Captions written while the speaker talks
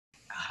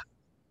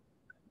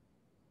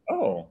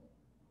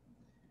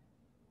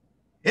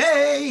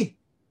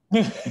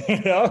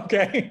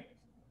Okay.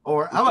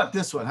 Or how about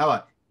this one? How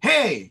about,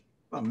 hey,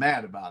 I'm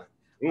mad about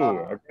it.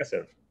 Ooh,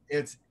 aggressive.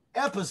 It's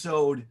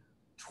episode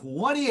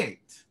 28,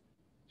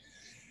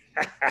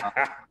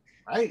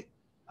 right?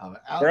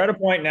 We're at a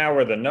point now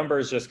where the number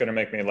is just going to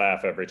make me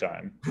laugh every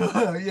time.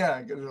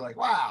 Yeah, because you're like,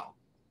 wow,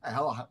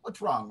 hell,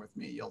 what's wrong with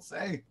me? You'll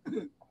say.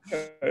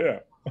 Yeah.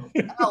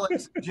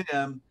 Alex and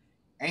Jim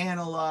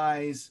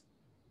analyze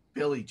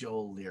Billy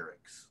Joel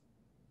lyrics.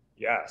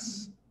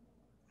 Yes.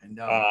 And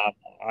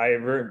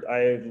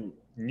I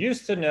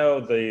used to know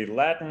the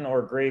Latin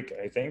or Greek,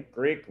 I think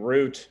Greek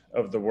root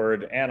of the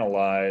word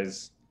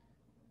analyze,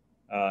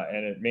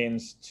 and it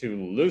means to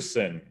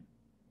loosen.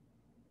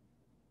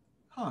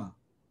 huh.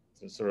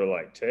 To sort of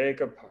like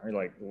take apart,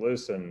 like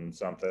loosen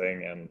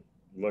something and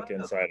look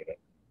inside of it.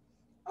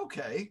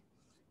 Okay.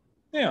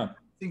 Yeah, I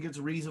think it's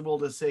reasonable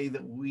to say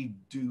that we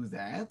do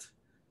that,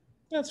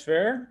 that's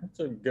fair. That's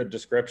a good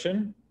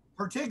description.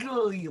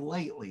 particularly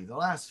lately. The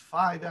last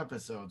 5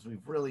 episodes,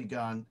 we've really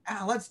gone,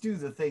 let's do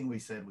the thing we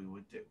said we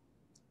would do,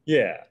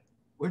 Yeah,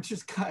 which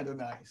is kind of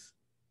nice.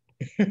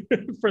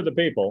 for the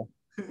people.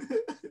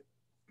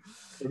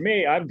 For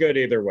me, I'm good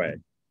either way.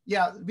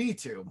 Yeah, me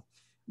too.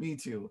 Me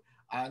too.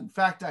 In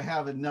fact, I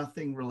have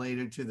nothing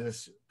related to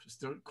this.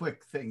 Just a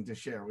quick thing to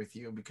share with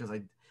you because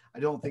I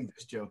don't think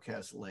this joke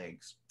has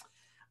legs.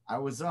 I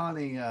was on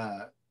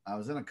a I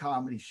was in a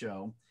comedy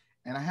show,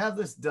 and I have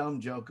this dumb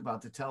joke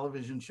about the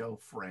television show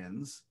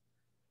Friends,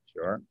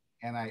 Sure.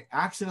 and I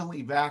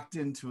accidentally backed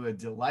into a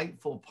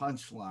delightful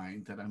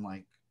punchline that I'm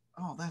like,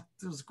 oh, that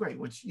was great.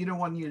 Which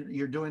when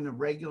you're doing a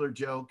regular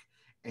joke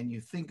and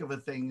you think of a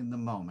thing in the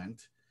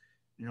moment,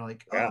 and you're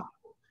like, Yeah.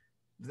 oh,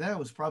 that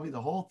was probably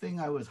the whole thing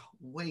I was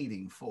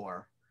waiting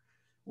for,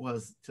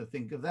 was to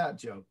think of that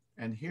joke.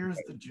 And here's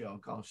the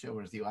joke I'll share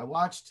with you. I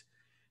watched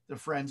the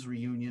Friends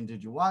reunion.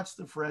 Did you watch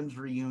the Friends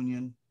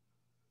reunion?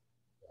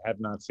 I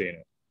have not seen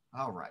it.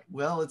 All right.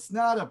 Well, it's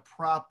not a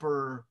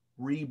proper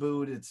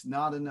reboot. It's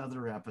not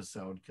another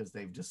episode because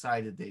they've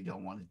decided they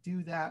don't want to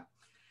do that.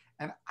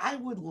 And I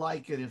would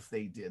like it if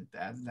they did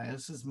that. Now,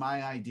 this is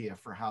my idea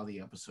for how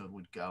the episode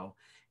would go.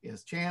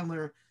 Is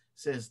Chandler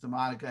says to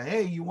Monica,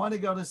 hey, you want to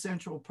go to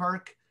Central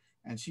Perk?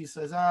 And she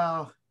says,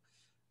 oh,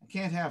 I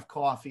can't have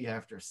coffee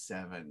after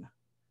 7.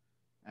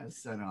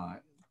 As and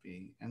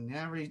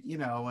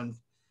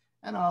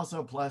and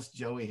also plus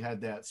Joey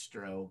had that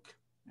stroke,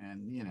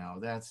 and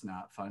that's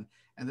not fun.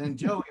 And then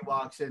Joey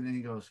walks in and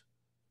he goes,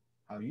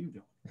 how you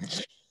doing?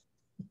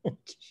 Oh,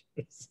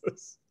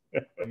 Jesus.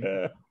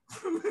 That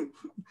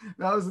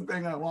was the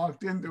thing. I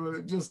walked into it.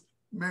 It just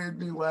made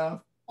me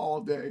laugh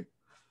all day.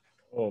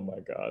 Oh my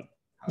God.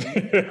 How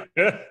you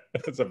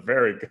That's a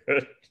very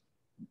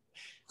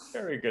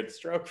good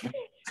stroke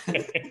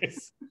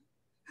face.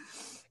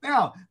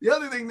 Now, the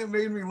other thing that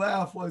made me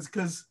laugh was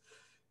because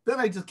then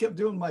I just kept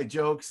doing my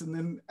jokes, and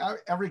then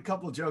every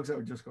couple of jokes I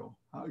would just go,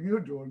 how you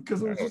doing?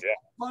 Because it was just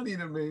funny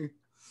to me.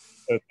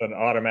 It's an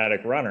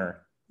automatic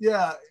runner.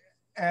 Yeah.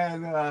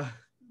 And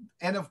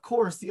of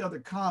course the other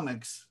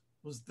comics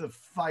was the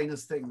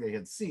finest thing they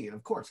had seen,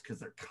 of course, because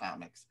they're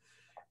comics.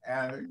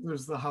 And it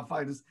was the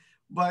finest.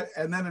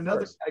 And then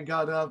another guy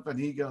got up and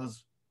he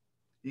goes,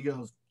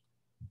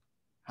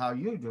 how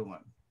you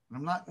doing? And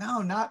I'm like,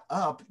 no, not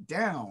up,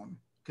 down.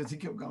 Because he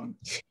kept going,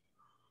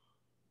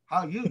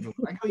 how you doing?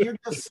 I go, you're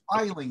just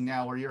smiling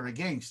now or you're a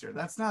gangster.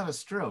 That's not a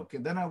stroke.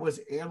 And then I was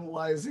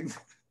analyzing.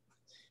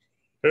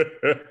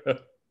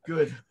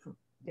 Good. I'm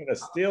gonna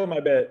steal my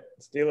bit.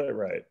 Steal it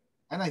right.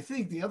 And I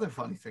think the other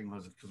funny thing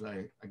was because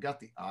I got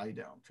the eye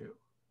down too.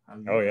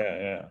 Oh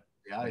yeah.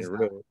 The eyes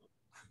really,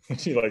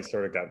 she like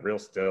sort of got real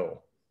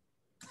still.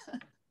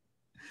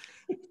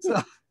 So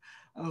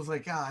I was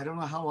like, I don't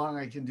know how long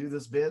I can do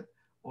this bit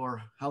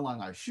or how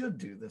long I should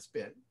do this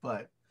bit,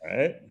 but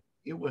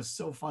it was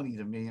so funny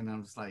to me. And I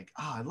was like,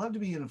 I'd love to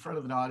be in front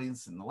of an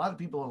audience and a lot of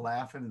people are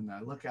laughing. And I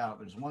look out,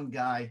 there's one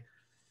guy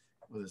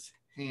with his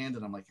hand,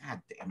 and I'm like,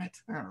 damn it.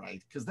 All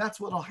right. Because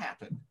that's what'll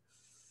happen.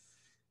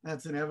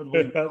 That's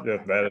inevitably. That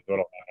is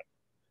what'll happen.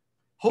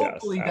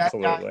 Hopefully that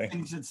guy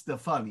thinks it's the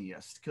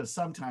funniest, because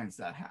sometimes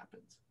that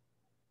happens.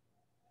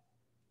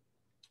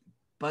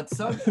 But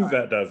sometimes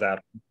that does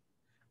happen.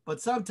 But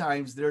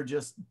sometimes they're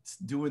just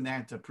doing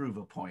that to prove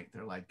a point.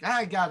 They're like,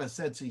 I got a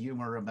sense of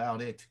humor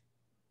about it.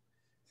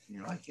 And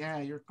you're like, yeah,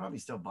 you're probably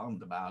still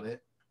bummed about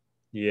it.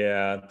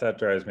 Yeah, that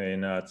drives me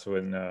nuts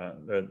when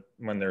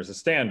there's a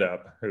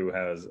stand-up who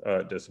has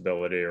a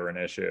disability or an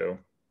issue.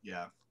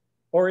 Yeah.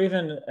 Or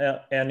even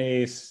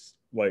any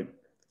like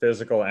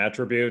physical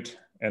attribute,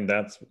 and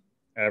that's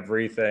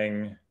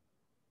everything.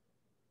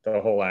 The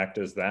whole act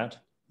is that.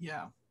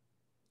 Yeah.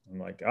 I'm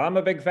like, I'm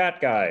a big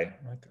fat guy.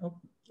 I'm like, oh,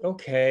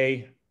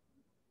 okay.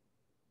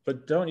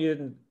 But don't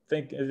you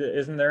think,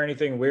 isn't there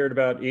anything weird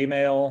about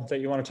email that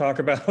you want to talk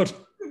about?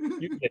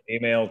 You get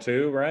email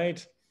too,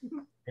 right?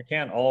 You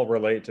can't all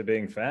relate to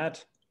being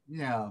fat.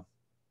 Yeah.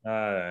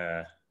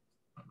 Yeah,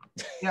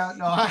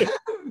 no,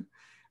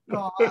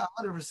 no,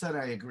 100%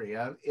 I agree.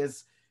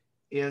 Is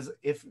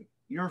if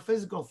your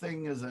physical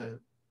thing is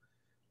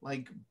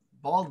like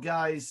bald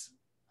guys,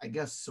 I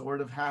guess,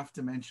 sort of have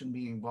to mention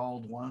being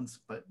bald once,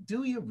 but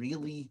do you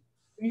really?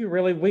 You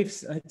really,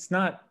 it's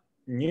not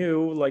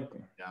new. Like,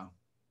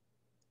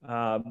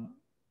 Yeah.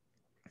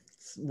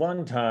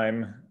 One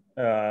time,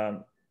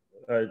 a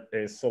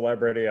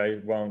celebrity I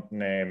won't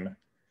name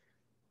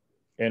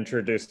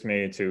introduced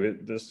me to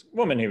this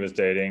woman he was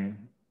dating,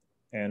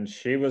 and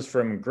she was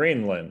from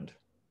Greenland.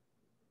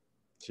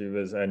 She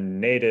was a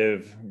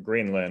native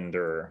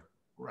Greenlander.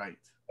 Right.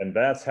 And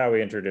that's how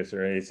he introduced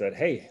her. He said,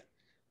 "Hey,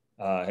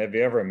 have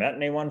you ever met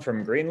anyone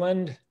from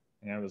Greenland?"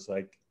 And I was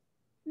like,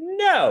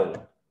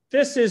 "No,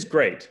 this is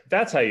great.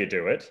 That's how you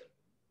do it.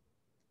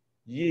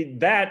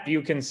 That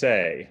you can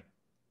say.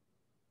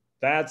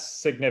 That's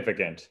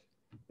significant.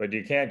 But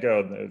you can't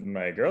go,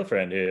 my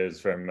girlfriend is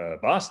from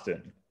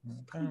Boston."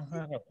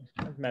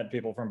 I've met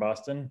people from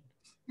Boston.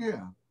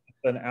 Yeah.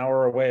 An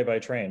hour away by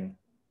train.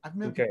 I've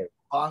met people from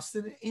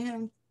Boston,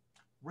 and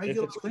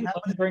regularly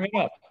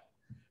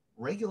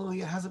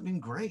it hasn't been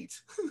great.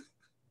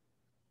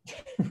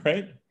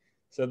 Right?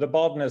 So the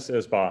baldness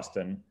is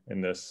Boston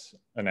in this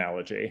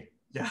analogy.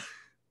 Yeah.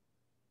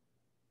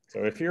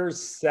 So if you're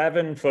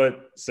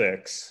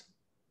 7'6",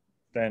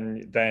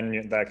 then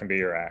that can be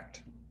your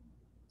act.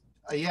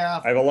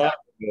 Yeah. I have a lot of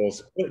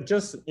rules.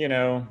 Just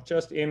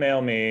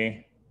email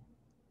me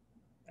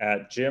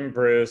at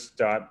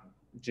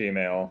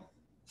jimbruce.gmail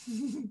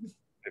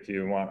if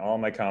you want all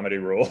my comedy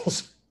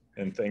rules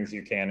and things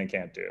you can and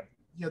can't do.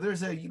 Yeah,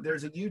 there's a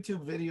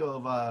YouTube video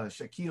of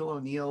Shaquille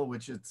O'Neal,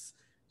 which it's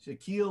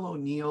Shaquille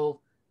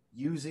O'Neal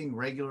using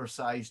regular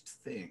sized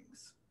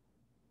things.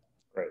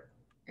 Right.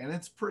 And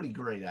it's pretty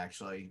great,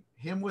 actually.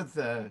 Him with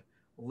a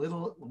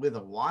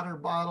water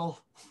bottle.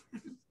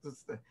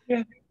 It's the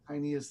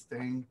tiniest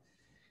thing.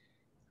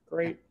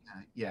 Great.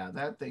 Yeah,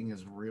 that thing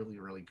is really,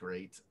 really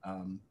great.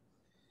 And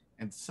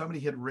somebody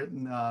had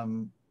written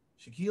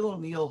Shaquille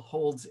O'Neal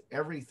holds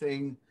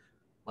everything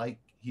like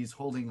he's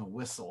holding a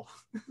whistle.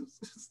 It's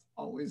just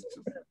always just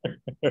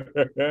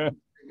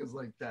things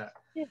like that.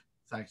 Yeah.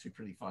 It's actually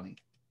pretty funny.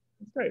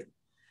 That's great.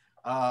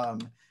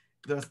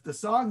 The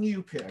song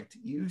you picked,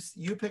 you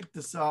picked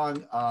the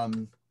song. Now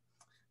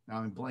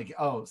I'm blanking.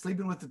 Oh,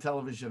 "Sleeping with the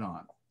Television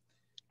On."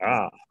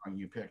 The song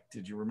you picked.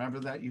 Did you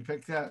remember that you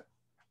picked that?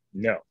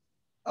 No.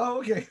 Oh,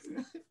 okay.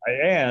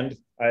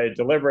 I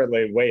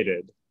deliberately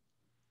waited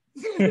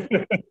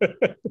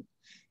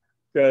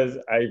because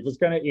I was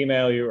going to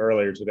email you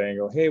earlier today and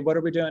go, "Hey, what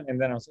are we doing?"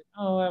 And then I was like,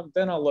 "Oh,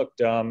 then I'll look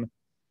dumb."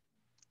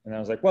 And I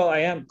was like, "Well, I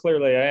am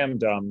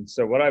dumb.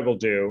 So what I will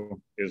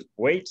do is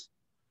wait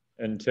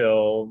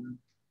until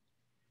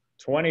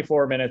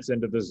 24 minutes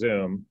into the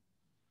Zoom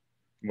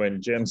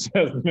when Jim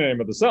says the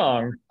name of the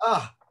song,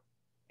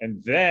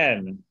 and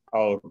then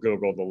I'll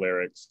Google the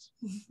lyrics."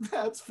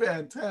 That's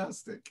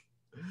fantastic.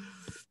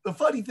 The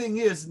funny thing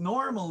is,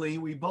 normally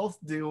we both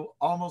do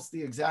almost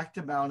the exact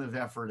amount of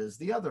effort as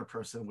the other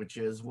person, which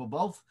is we'll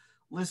both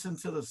listen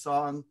to the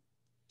song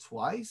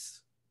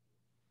twice.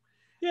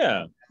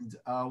 Yeah. And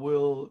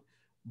we'll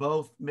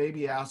both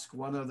maybe ask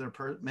one other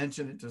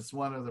mention it to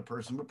one other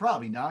person, but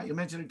probably not. You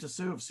mention it to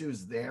Sue if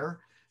Sue's there,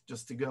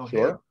 just to go,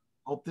 sure. "Hey,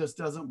 hope this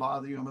doesn't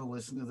bother you. I'm going to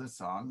listen to this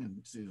song."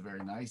 And Sue's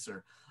very nice.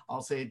 Or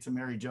I'll say it to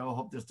Mary Jo,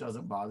 "Hope this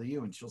doesn't bother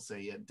you." And she'll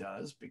say it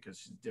does, because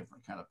she's a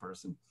different kind of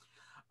person.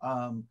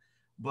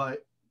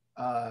 But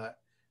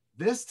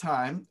this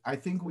time, I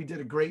think we did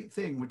a great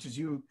thing, which is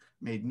you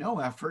made no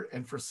effort.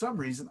 And for some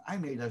reason, I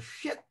made a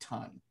shit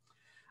ton.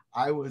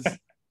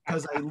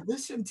 Because I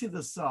listened to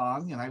the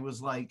song and I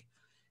was like,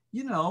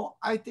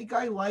 I think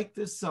I like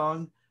this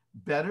song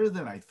better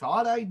than I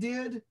thought I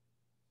did.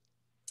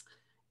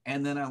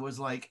 And then I was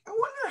like, I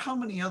wonder how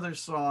many other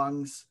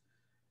songs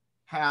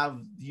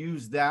have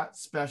used that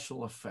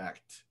special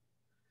effect.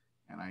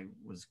 And I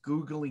was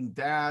Googling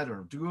that,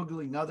 or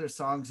Googling other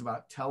songs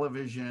about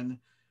television.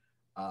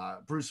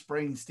 Bruce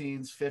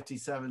Springsteen's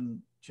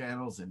 57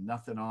 Channels and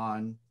Nothing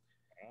On.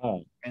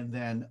 Oh. And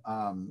then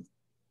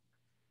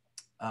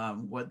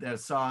what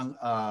that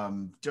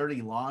song,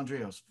 Dirty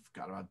Laundry. I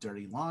forgot about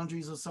Dirty Laundry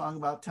is a song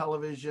about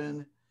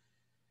television.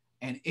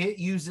 And it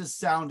uses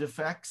sound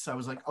effects. I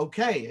was like,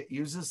 okay, it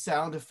uses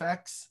sound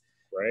effects.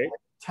 Right.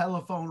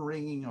 Telephone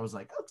ringing. I was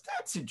like, oh,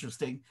 that's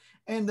interesting.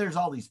 And there's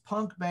all these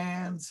punk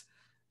bands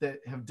that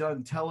have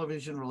done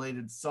television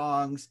related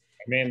songs.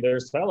 I mean,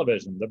 there's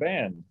Television, the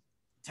band.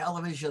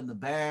 Television, the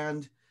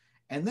band.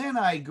 And then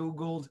I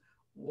Googled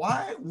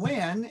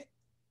when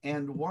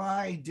and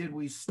why did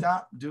we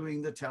stop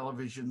doing the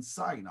television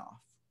sign off?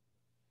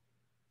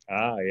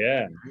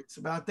 Yeah. It's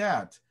about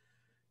that.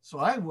 So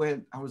I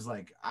was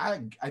like,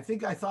 I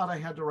think I thought I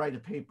had to write a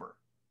paper.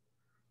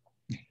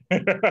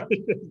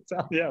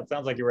 Yeah, it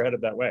sounds like you were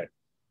headed that way.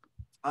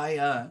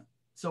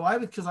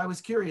 Because I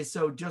was curious.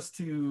 So just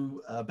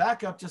to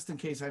back up, just in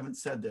case I haven't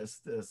said this,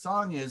 the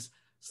song is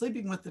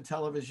 "Sleeping with the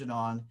Television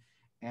On."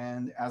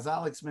 And as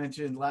Alex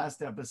mentioned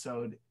last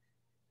episode,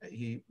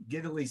 he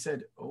giddily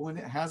said, "Oh, and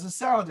it has a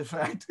sound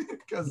effect."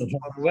 Because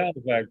sound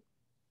effect,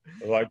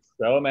 like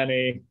so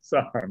many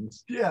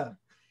songs. Yeah.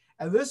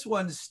 And this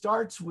one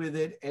starts with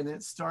it, and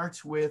it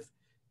starts with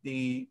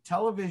the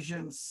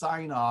television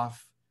sign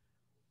off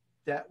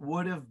that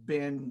would have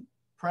been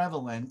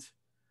prevalent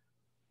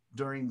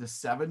during the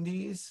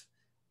 70s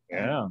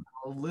and Yeah.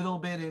 a little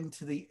bit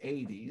into the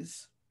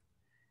 80s.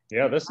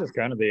 Yeah, this is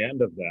kind of the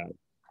end of that.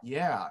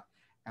 Yeah.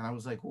 And I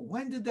was like, well,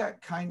 when did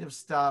that kind of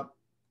stop?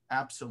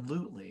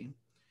 Absolutely.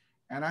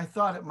 And I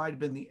thought it might have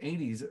been the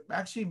 80s. It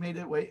actually made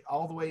it way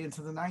all the way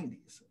into the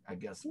 90s. I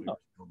guess we were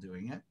still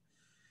doing it.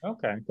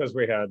 Okay, because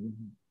we had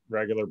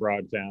regular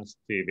broadcast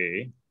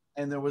TV.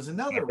 And there was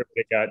another.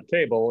 We got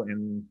cable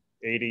in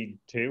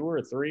 82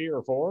 or 3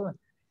 or 4.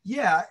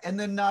 Yeah, and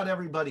then not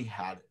everybody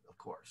had it, of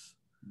course.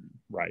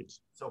 Right.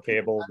 So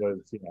cable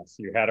was, yes,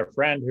 you had a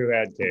friend who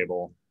had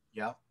cable.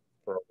 Yeah.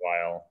 For a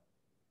while.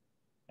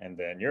 And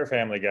then your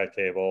family got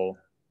cable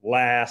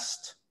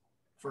last.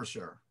 For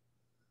sure.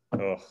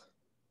 Ugh,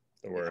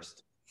 the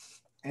worst.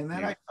 And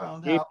then I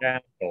found out.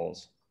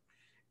 Assholes.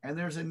 And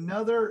there's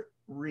another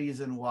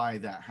reason why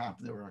that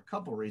happened. There were a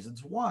couple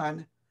reasons.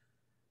 One,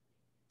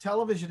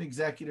 television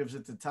executives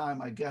at the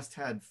time, I guess,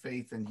 had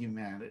faith in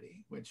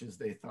humanity, which is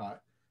they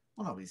thought,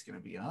 well, nobody's going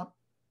to be up.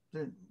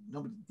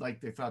 Nobody, like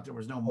they thought there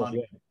was no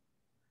money.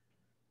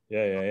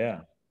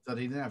 Yeah. So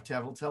they didn't have to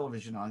have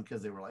television on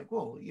because they were like,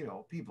 well,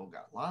 people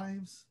got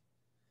lives.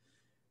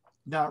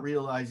 Not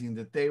realizing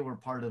that they were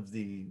part of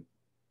the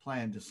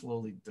plan to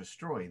slowly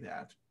destroy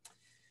that.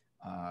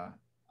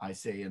 I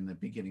say in the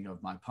beginning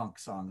of my punk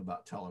song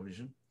about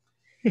television.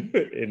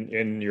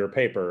 in your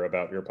paper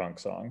about your punk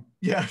song.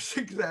 Yes,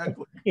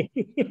 exactly.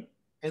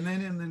 And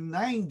then in the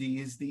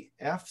 90s, the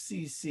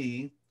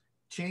FCC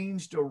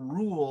changed a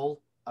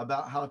rule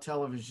about how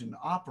television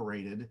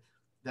operated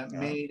that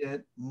made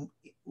it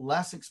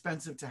less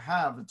expensive to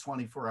have a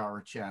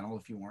 24-hour channel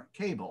if you weren't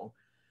cable,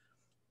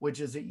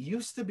 which is it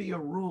used to be a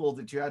rule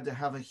that you had to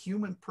have a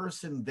human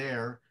person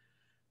there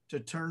to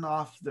turn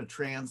off the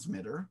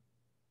transmitter.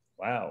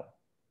 Wow.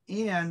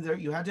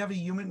 And you had to have a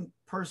human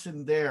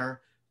person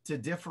there to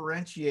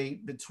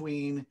differentiate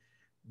between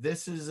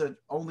this is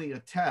only a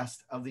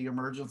test of the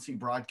emergency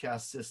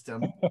broadcast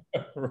system.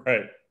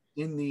 Right.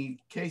 In the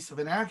case of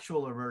an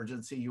actual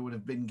emergency, you would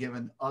have been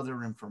given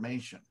other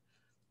information.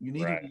 You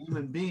needed a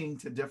human being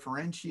to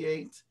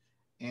differentiate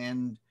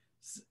and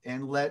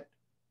let.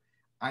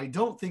 I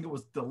don't think it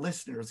was the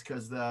listeners,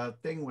 because the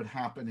thing would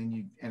happen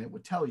and it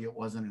would tell you it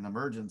wasn't an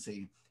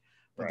emergency,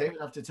 but they would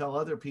have to tell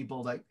other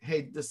people like,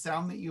 hey, the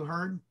sound that you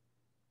heard,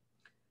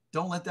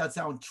 don't let that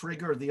sound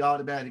trigger the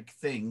automatic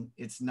thing.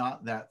 It's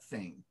not that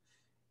thing.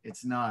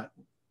 It's not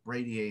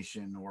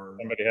radiation or.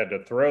 Somebody had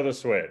to throw the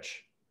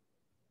switch.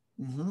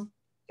 Mm-hmm.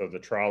 So the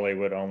trolley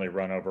would only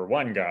run over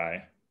one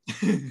guy.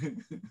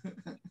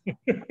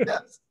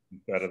 Yes.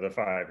 Instead of the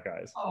 5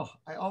 guys. Oh,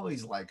 I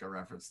always like a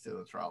reference to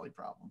the trolley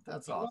problem.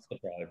 That's awesome. The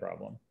trolley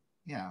problem.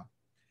 Yeah.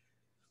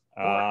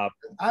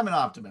 I'm an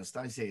optimist.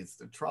 I say it's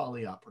the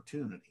trolley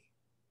opportunity.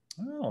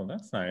 Oh,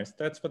 that's nice.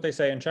 That's what they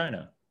say in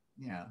China.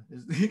 Yeah,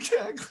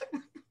 exactly.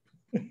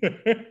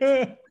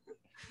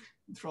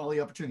 Trolley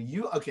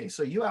opportunity.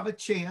 So you have a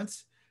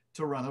chance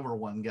to run over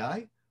one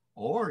guy,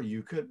 or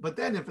you could, but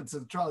then if it's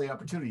a trolley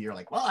opportunity, you're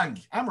like, well,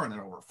 I'm running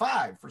over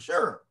 5 for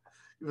sure.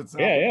 If it's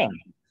not, yeah.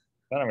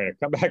 Then I'm going to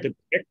come back and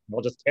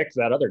I'll just kick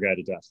that other guy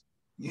to death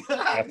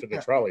after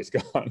the trolley's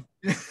gone.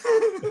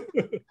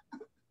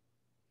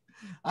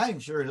 I'm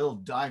sure he'll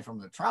die from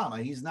the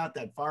trauma. He's not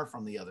that far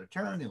from the other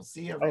turn. He'll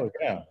see everything.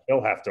 Oh, yeah.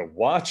 He'll have to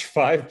watch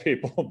 5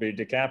 people be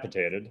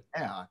decapitated.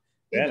 Yeah.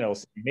 Then he'll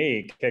see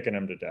me kicking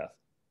him to death.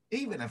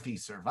 Even if he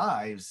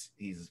survives,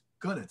 he's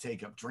going to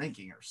take up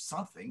drinking or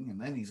something,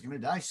 and then he's going to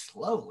die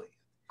slowly.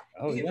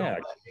 Oh, yeah.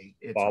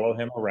 Follow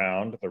him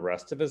around the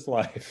rest of his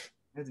life.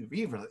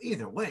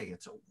 Either way,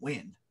 it's a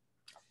win.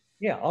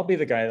 Yeah, I'll be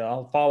the guy.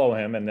 I'll follow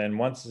him, and then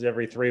once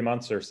every 3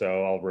 months or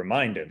so, I'll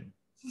remind him.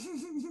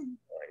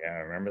 Yeah,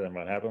 remember then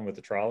what happened with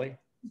the trolley?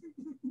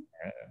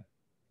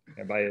 Can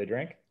I buy you a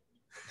drink?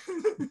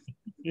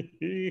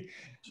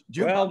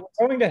 Well,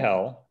 going to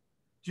hell.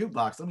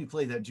 Jukebox, let me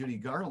play that Judy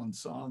Garland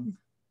song.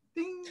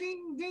 Ding,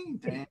 ding, ding,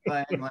 dang,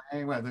 bang,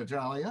 bang, with the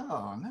trolley.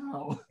 Oh,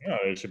 no. No,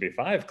 it should be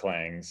 5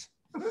 clangs.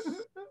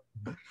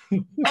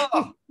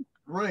 Oh,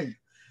 great.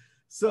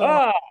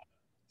 So,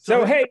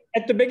 hey,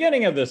 at the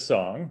beginning of this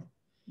song,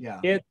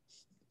 it's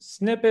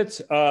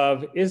snippets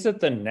of, is it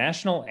the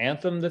national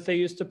anthem that they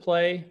used to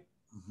play?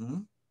 Mm-hmm.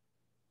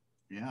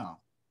 Yeah.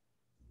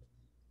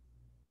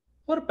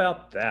 What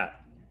about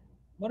that?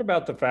 What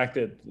about the fact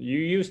that you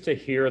used to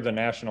hear the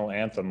national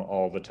anthem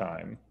all the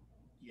time?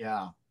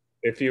 Yeah.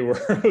 If you were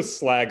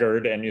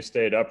slaggered and you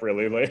stayed up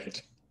really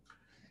late.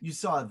 You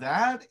saw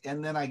that,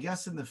 and then I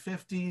guess in the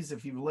 50s,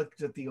 if you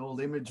looked at the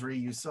old imagery,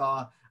 you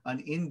saw an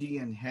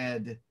Indian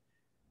head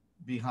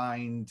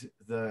behind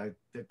the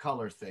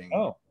color thing.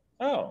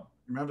 Oh.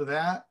 Remember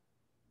that?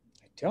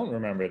 I don't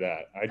remember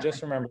that. I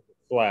just remember the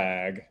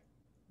flag.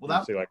 Well,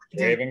 that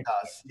predated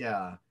us.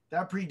 Yeah,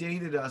 that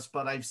predated us,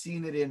 but I've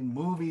seen it in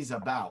movies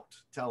about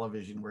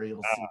television where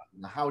you'll see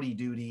the Howdy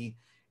Doody,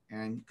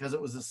 and because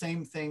it was the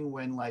same thing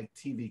when like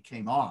TV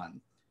came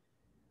on.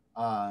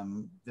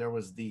 There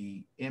was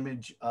the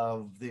image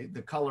of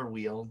the color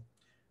wheel,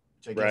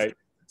 which I guess to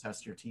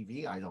test your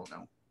TV. I don't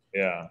know.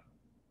 Yeah.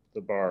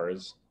 the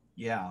bars.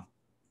 Yeah.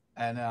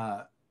 And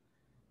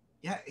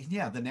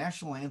yeah, the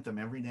national anthem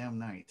every damn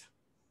night.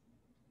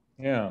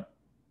 Yeah.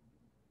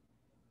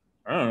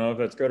 I don't know if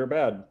that's good or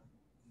bad,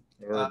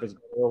 or Uh, if it's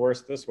better or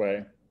worse this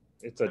way.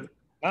 It's a have,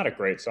 not a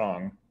great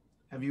song.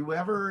 have you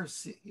ever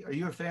are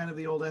you a fan of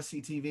the old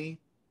SCTV?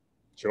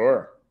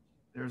 Sure.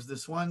 There's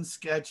this one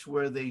sketch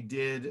where they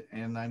did,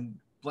 and I'm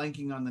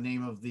blanking on the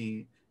name of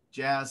the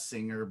jazz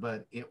singer,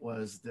 but it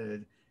was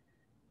the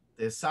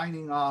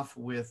signing off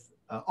with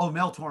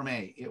Mel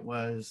Torme. It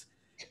was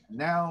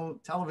now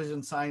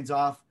television signs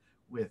off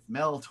with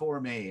Mel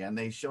Torme, and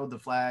they showed the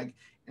flag,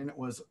 and it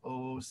was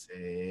 "Oh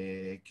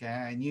say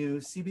can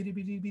you see?"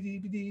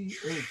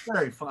 It was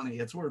very funny.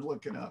 It's worth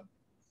looking up.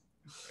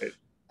 Right.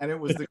 And it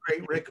was the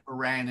great Rick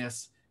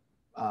Moranis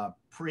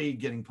pre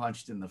getting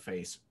punched in the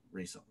face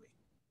recently.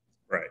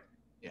 Right.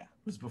 Yeah,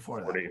 it was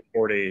before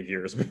 40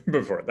 years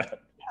before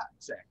that. Yeah,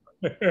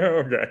 exactly.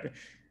 Okay.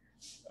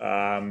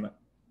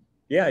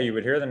 Yeah, you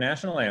would hear the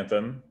national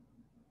anthem.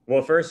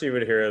 Well, first you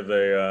would hear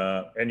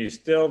and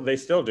they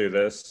still do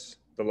this.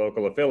 The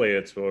local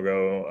affiliates will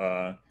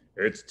go,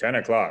 it's 10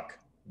 o'clock.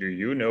 Do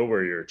you know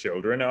where your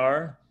children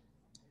are?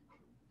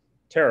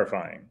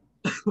 Terrifying.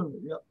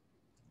 Yep.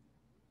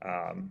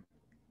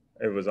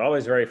 It was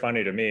always very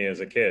funny to me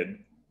as a kid,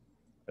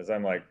 because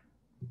I'm like,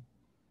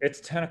 it's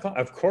 10 o'clock.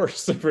 Of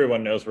course,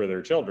 everyone knows where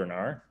their children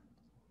are.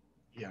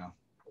 Yeah.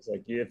 It's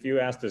like, if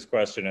you ask this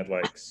question at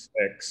like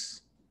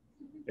 6,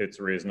 it's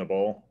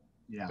reasonable.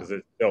 Yeah. Because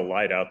it's still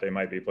light out. They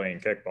might be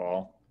playing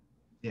kickball.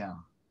 Yeah.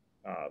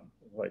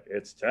 Like,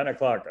 it's 10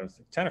 o'clock.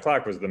 10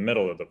 o'clock was the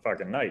middle of the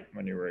fucking night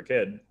when you were a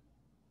kid.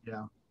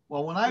 Yeah.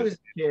 Well, when I was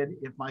a kid,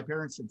 if my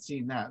parents had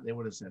seen that, they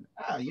would have said,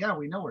 yeah,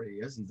 we know where he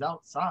is. He's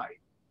outside.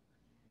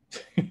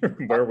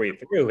 Where we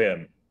threw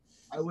him.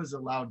 I was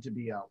allowed to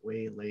be out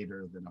way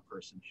later than a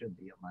person should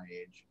be at my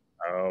age.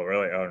 Oh,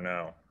 really? Oh,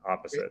 no.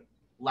 Opposite.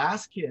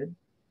 Last kid,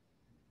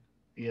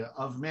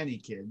 of many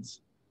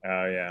kids.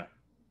 Oh, yeah.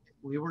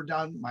 We were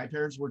done. My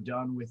parents were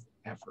done with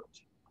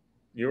effort.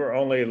 You were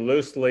only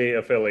loosely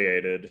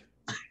affiliated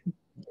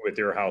with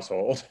your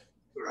household.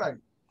 Right.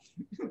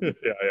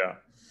 Yeah.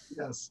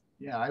 Yes.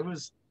 Yeah. I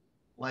was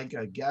like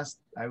a guest.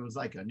 I was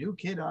like a new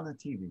kid on a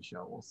TV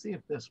show. We'll see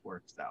if this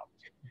works out.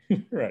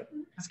 Right.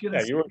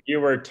 Yeah. You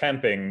were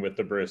temping with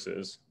the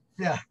Bruces.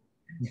 Yeah.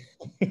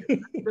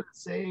 Gonna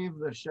save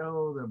the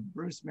show, the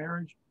Bruce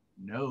marriage?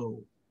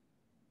 No.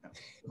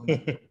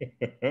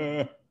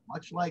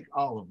 Much like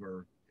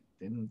Oliver,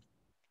 it didn't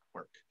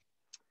work.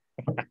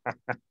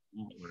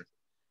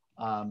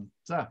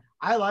 So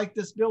I like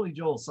this Billy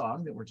Joel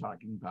song that we're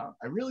talking about.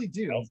 I really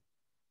do.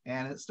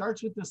 And it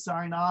starts with the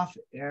sign off,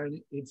 and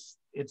it's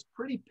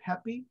pretty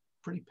peppy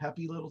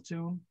little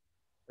tune.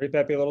 Pretty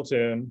peppy little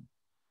tune.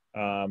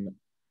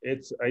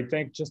 It's, I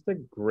think, just a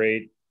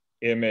great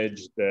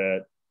image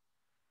that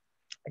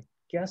I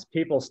guess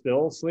people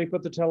still sleep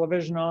with the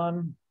television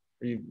on.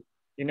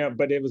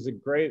 But it was a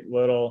great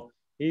little,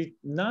 he's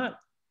not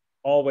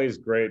always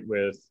great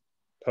with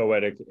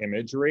poetic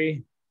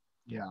imagery.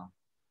 Yeah.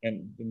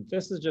 And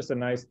this is just a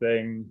nice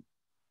thing.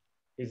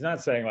 He's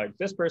not saying like,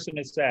 this person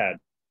is sad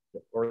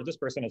or this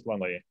person is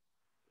lonely.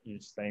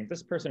 He's saying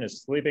this person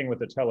is sleeping with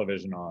the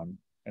television on.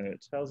 And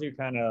it tells you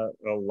kind of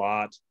a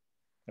lot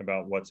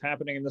about what's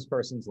happening in this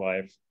person's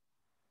life.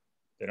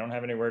 They don't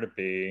have anywhere to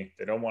be.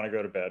 They don't want to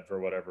go to bed for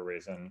whatever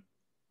reason.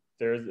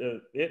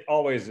 It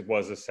always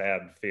was a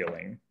sad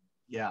feeling.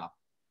 Yeah.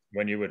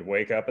 When you would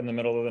wake up in the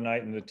middle of the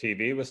night and the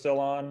TV was still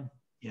on.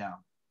 Yeah.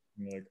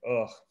 And you're like,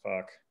 oh,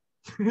 fuck.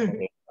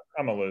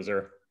 I'm a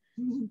loser.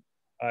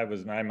 I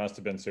must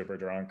have been super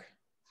drunk.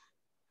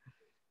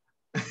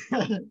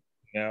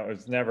 It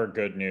was never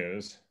good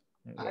news.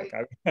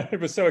 I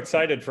was so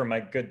excited for my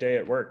good day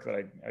at work that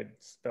I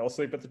fell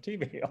asleep with the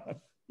TV on.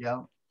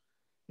 Yeah.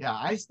 Yeah.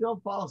 I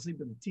still fall asleep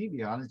with the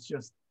TV on. It's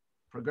just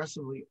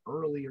progressively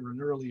earlier and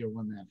earlier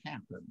when that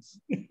happens.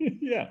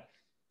 Yeah.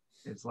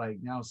 It's like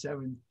now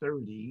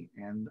 7:30,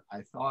 and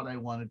I thought I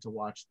wanted to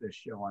watch this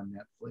show on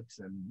Netflix,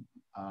 and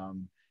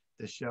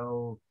the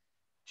show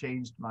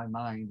changed my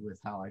mind with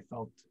how I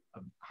felt,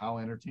 how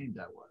entertained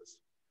I was.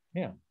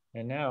 Yeah.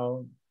 And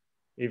now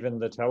even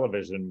the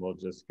television will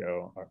just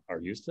go, are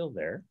you still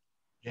there?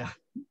 Yeah.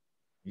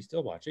 You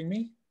still watching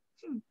me?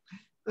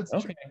 That's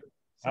okay. True.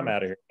 I'm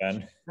out of here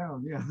then.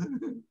 Oh,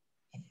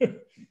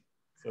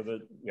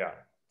 yeah.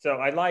 So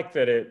I like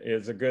that it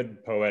is a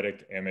good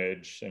poetic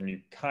image, and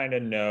you kind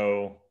of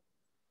know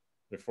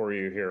before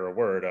you hear a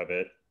word of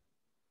it,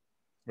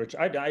 which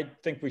I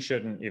think we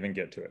shouldn't even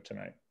get to it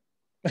tonight.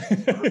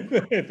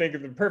 I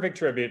think the perfect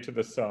tribute to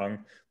the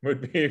song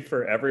would be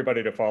for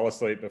everybody to fall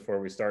asleep before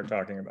we start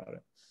talking about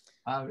it.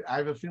 I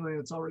have a feeling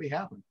it's already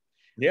happened.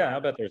 Yeah, I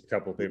bet there's a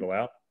couple people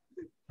out.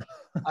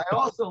 I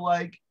also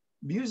like,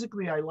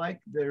 musically,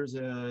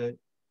 the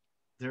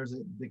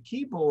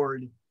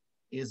keyboard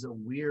is a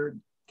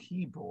weird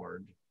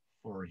keyboard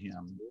for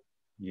him.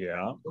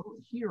 Yeah.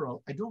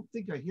 I don't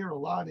think I hear a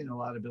lot in a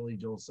lot of Billy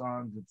Joel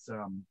songs. It's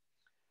I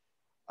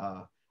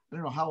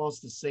don't know how else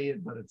to say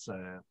it, but it's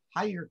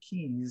higher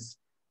keys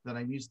than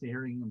I'm used to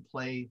hearing him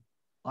play.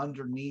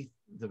 underneath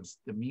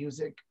the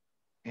music,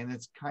 and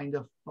it's kind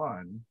of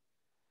fun.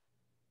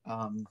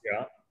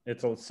 Yeah,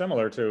 it's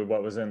similar to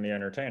what was in The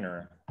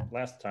Entertainer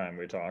last time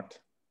we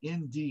talked.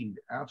 Indeed,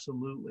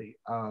 absolutely.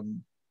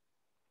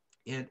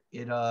 It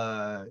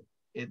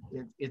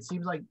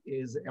seems like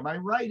am I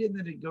right in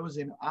that it goes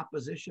in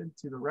opposition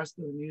to the rest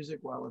of the music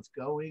while it's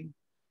going?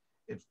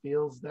 It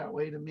feels that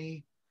way to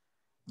me.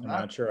 I'm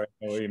not sure I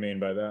know what you mean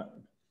by that.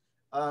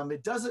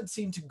 It doesn't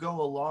seem to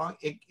go along.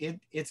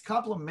 It's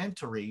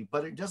complementary,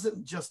 but it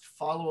doesn't just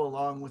follow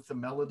along with the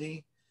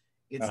melody.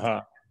 It's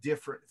a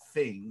different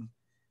thing,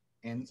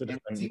 and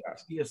it seems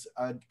to be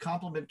a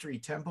complementary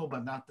tempo,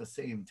 but not the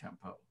same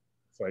tempo.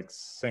 It's like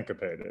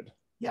syncopated.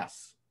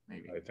 Yes,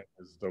 maybe. I think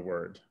is the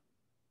word.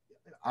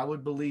 I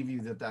would believe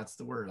you that that's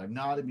the word. I'm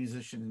not a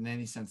musician in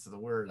any sense of the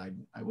word.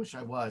 I wish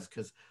I was,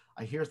 because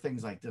I hear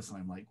things like this and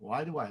I'm like,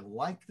 why do I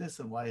like this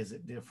and why is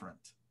it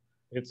different?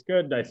 It's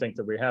good, I think,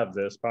 that we have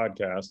this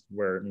podcast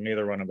where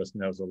neither one of us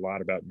knows a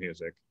lot about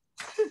music.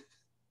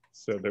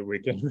 So that we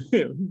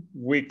can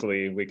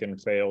weekly we can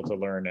fail to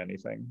learn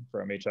anything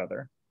from each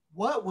other.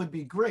 What would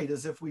be great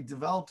is if we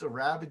developed a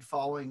rabid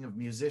following of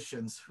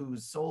musicians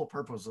whose sole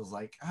purpose was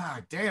like,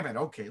 damn it,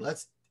 okay,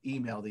 let's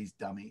email these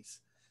dummies.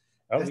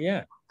 Oh,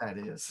 yeah. That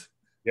is.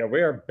 Yeah,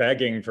 we are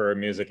begging for a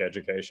music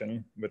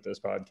education with this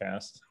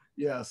podcast.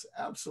 Yes,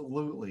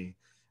 absolutely.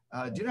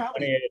 Do you know how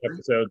 28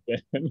 episodes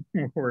in,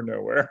 we're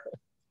nowhere.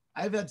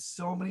 I've had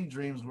so many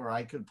dreams where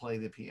I could play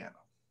the piano.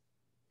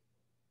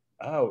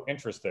 Oh,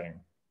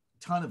 interesting.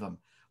 Ton of them.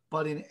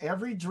 But in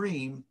every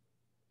dream,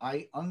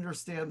 I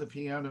understand the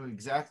piano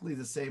exactly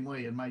the same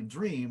way. In my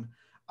dream,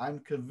 I'm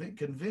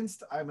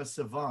convinced I'm a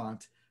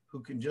savant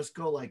who can just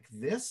go like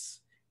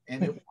this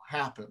and it will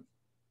happen.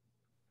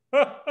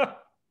 So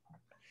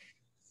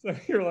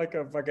you're like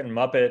a fucking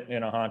Muppet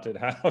in a haunted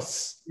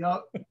house.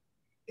 Yep.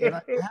 And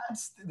I had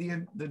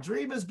the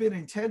dream has been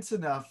intense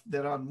enough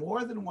that on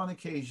more than one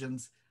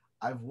occasions,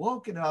 I've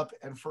woken up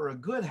and for a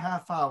good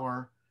half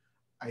hour,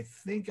 I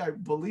think I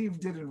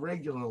believed it in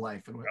regular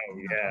life. And went,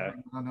 yeah.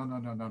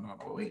 No,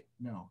 wait,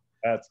 no.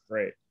 That's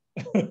great.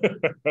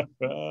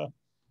 I've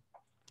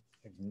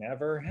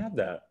never had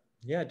that.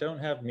 Yeah, don't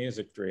have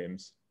music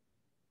dreams.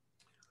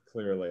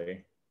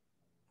 Clearly.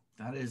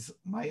 That is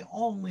my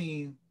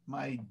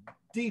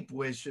deep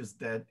wish is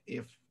that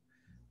if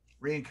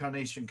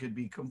reincarnation could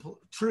be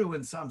true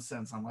in some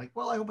sense, I'm like,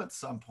 well, I hope at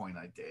some point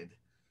I did.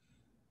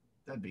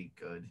 That'd be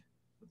good.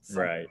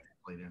 Right.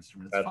 That's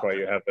why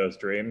you have those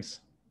dreams.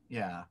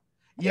 Yeah.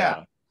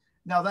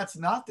 Now that's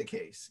not the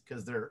case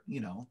because they're,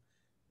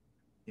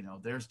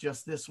 there's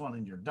just this one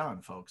and you're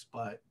done, folks.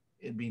 But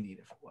it'd be neat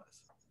if it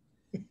was.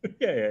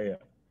 Yeah.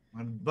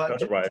 But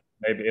otherwise,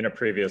 maybe in a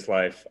previous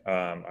life,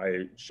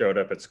 I showed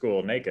up at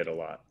school naked a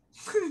lot.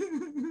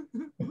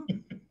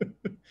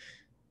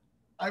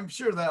 I'm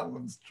sure that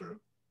one's true.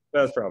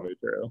 That's probably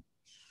true.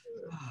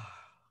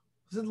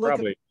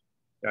 Probably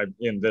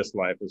in this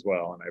life as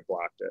well, and I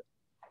blocked it.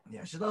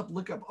 Yeah, should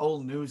look up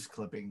old news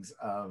clippings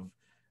of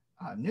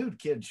nude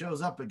kid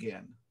shows up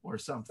again or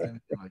something.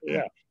 Like,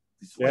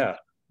 yeah.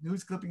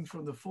 News clippings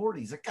from the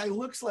 40s. That guy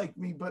looks like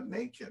me, but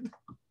naked.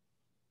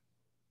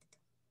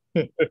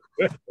 That's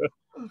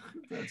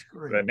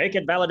great. The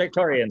naked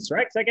valedictorian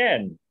strikes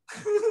again.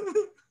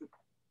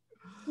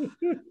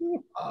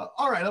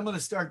 All right, I'm going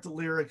to start the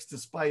lyrics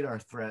despite our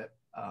threat.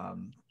 All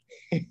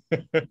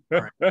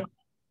right.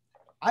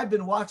 I've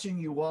been watching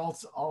you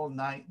waltz all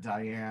night,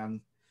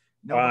 Diane.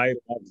 I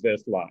love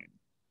this line.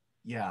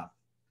 Yeah.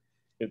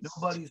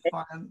 Nobody's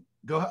fine.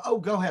 Go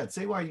ahead.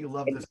 Say why you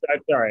love this.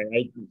 I'm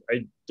sorry.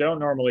 I don't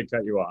normally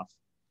cut you off.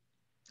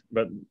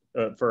 But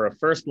for a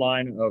first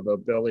line of a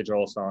Billy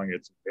Joel song,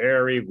 it's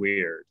very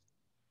weird.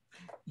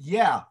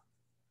 Yeah.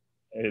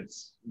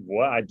 It's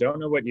what I don't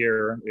know what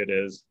year it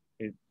is.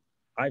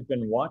 I've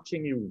been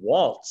watching you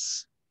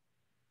waltz.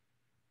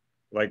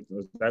 Like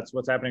that's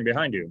what's happening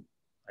behind you,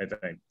 I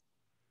think.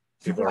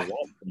 People are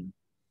waltzing.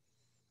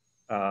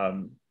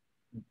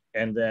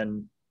 And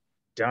then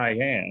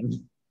Diane.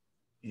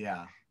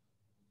 Yeah.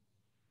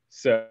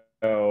 So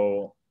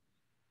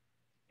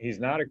he's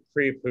not a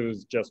creep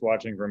who's just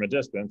watching from a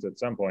distance. At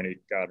some point, he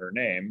got her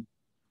name,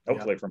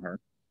 hopefully from her.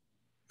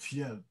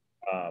 Yeah.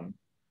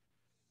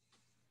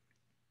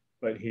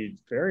 But he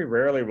very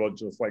rarely will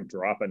just like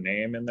drop a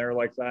name in there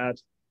like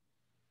that.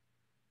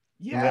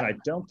 Yeah. And then I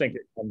don't think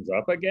it comes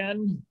up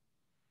again.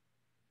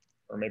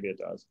 Or maybe it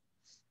does.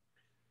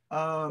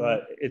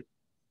 But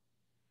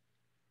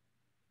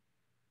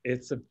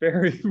it's a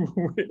very,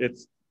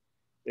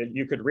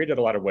 you could read it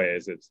a lot of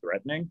ways. It's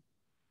threatening.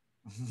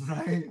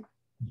 Right.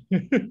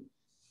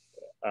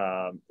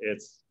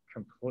 It's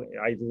complete.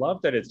 I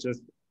love that it's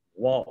just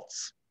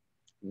waltz.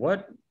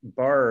 What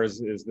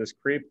bars is this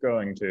creep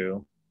going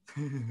to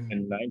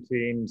in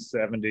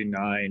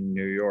 1979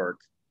 New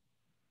York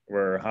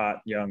where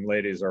hot young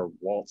ladies are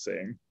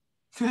waltzing?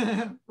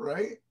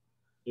 Right.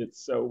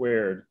 It's so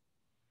weird.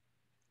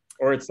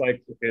 Or it's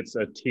like it's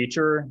a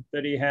teacher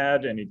that he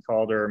had and he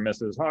called her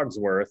Mrs.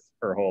 Hogsworth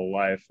her whole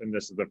life, and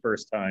this is the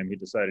first time he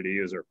decided to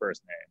use her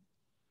first name.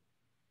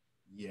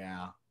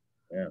 Yeah.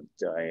 Yeah,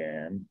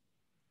 Diane.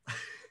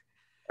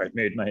 I've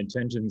made my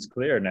intentions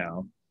clear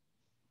now.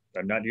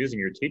 I'm not using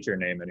your teacher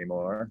name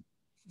anymore.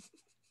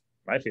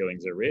 My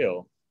feelings are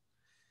real.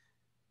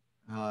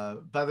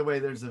 By the way,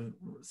 there's a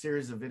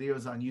series of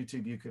videos on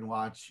YouTube you can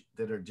watch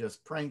that are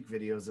just prank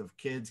videos of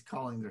kids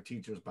calling their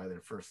teachers by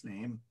their first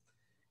name.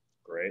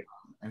 Great.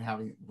 And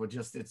having, well,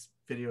 just it's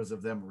videos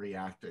of them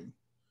reacting.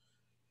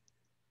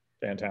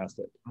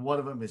 Fantastic. And one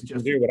of them is You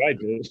just can do what I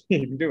did.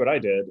 You can do what I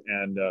did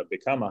and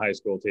become a high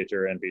school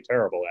teacher and be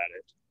terrible at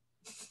it.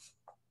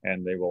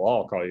 And they will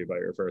all call you by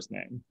your first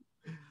name.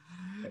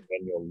 And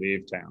then you'll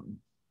leave town.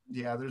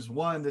 Yeah, there's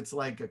one that's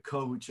like a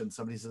coach, and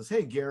somebody says,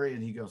 "Hey, Gary,"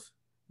 and he goes,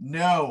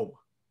 "No."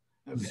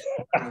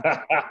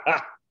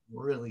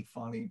 Really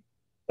funny.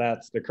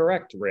 That's the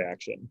correct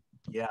reaction.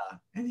 Yeah,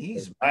 and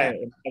he's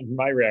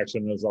my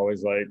reaction is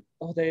always like,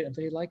 "Oh,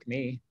 they like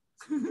me.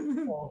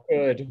 Oh,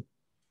 good.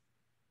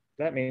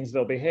 That means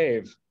they'll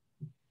behave."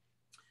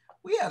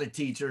 We had a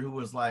teacher who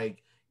was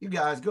like, "You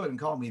guys go ahead and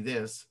call me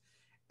this,"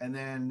 and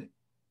then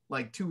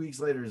like 2 weeks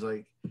later, he's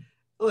like,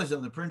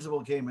 "Listen, the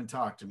principal came and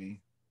talked to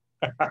me.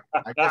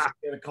 I guess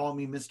you got to call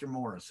me Mr.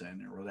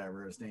 Morrison or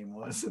whatever his name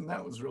was." And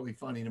that was really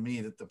funny to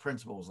me that the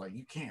principal was like,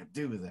 "You can't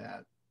do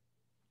that."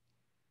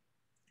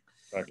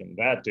 Fucking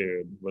that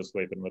dude was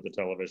sleeping with the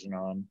television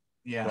on.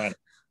 Yeah. When...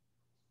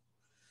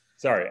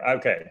 Sorry.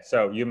 Okay.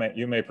 So you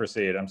may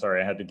proceed. I'm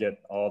sorry. I had to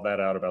get all that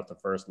out about the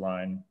first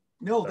line.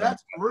 No,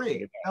 that's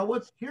great. Now,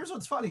 here's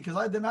what's funny, because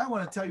I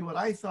want to tell you what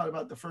I thought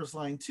about the first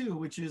line too,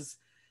 which is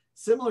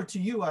similar to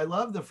you. I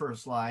love the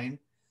first line,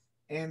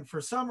 and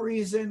for some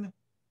reason,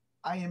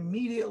 I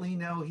immediately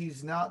know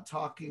he's not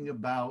talking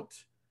about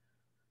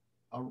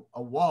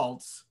a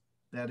waltz,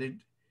 that it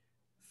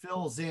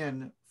fills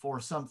in for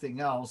something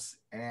else,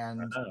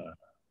 and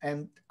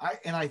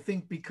I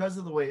think because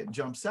of the way it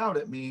jumps out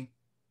at me,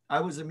 I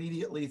was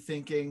immediately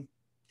thinking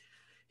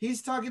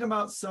he's talking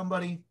about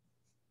somebody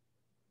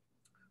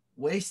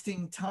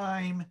wasting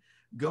time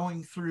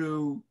going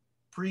through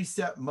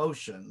preset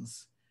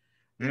motions,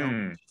 you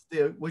know,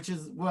 which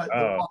is what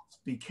the waltz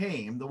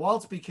became. The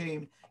waltz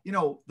became, you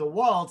know, the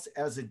waltz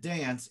as a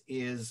dance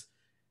is,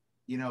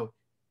 you know,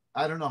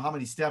 I don't know how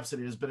many steps it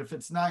is, but if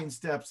it's 9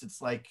 steps,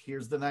 it's like,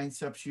 here's the 9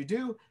 steps you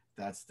do.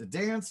 That's the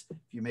dance.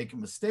 If you make a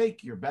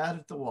mistake, you're bad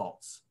at the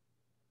waltz.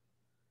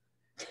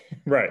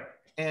 Right.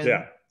 And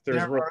yeah.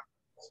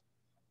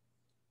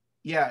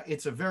 Yeah,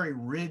 it's a very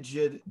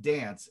rigid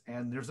dance,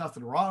 and there's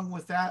nothing wrong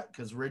with that,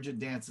 because rigid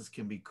dances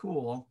can be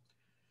cool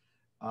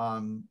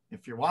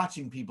if you're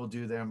watching people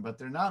do them, but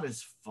they're not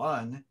as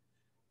fun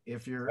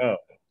if you're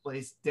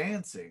place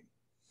dancing.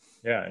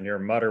 Yeah, and you're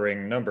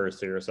muttering numbers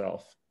to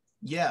yourself.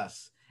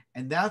 Yes,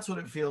 and that's what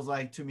it feels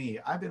like to me.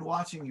 I've been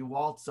watching you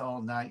waltz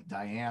all night,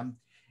 Diane,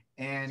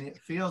 and it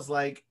feels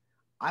like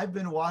I've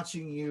been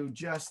watching you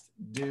just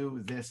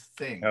do this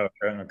thing. Oh,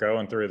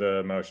 going through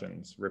the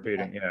motions,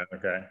 repeating. Yeah,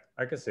 okay.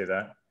 I can see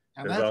that.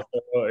 And there's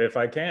also, if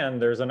I can,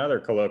 there's another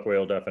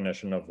colloquial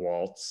definition of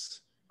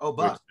waltz. Oh,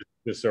 but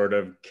to sort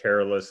of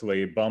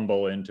carelessly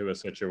bumble into a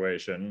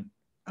situation.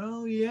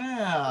 Oh,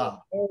 yeah.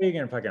 Oh, you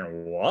can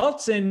fucking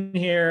waltz in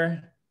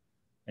here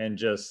and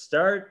just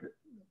start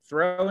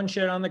throwing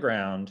shit on the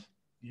ground.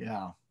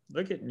 Yeah.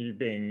 Look at you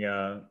being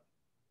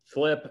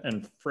flip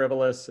and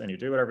frivolous, and you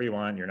do whatever you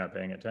want. You're not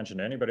paying attention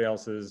to anybody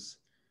else's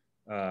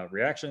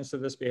reactions to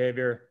this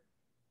behavior.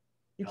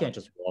 You can't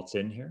just waltz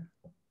in here.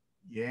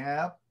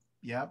 Yep,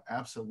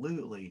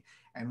 absolutely.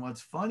 And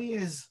what's funny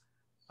is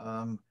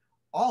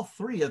all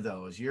 3 of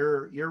those,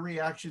 your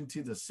reaction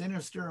to the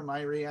sinister and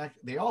my reaction,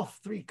 they all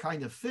 3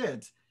 kind of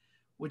fit,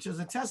 which is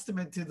a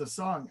testament to the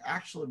song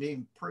actually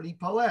being pretty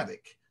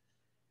poetic.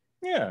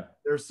 Yeah.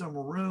 There's some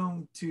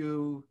room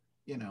to,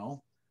 you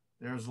know,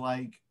 there's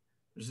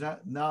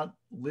not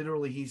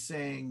literally he's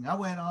saying, "I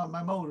went on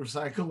my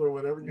motorcycle" or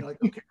whatever. And you're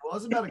like, okay, well,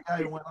 it's about a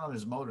guy who went on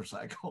his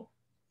motorcycle.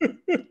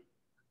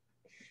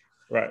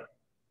 Right.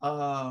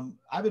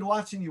 I've been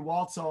watching you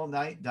waltz all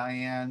night,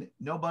 Diane.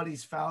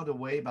 Nobody's found a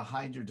way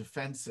behind your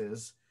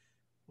defenses,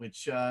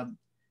 which,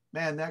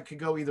 man, that could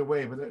go either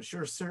way, but that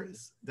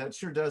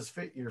sure does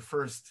fit your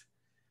first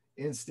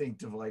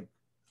instinct of like,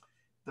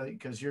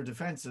 because your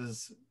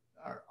defenses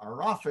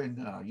are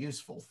often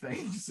useful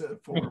things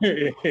for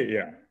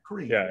yeah.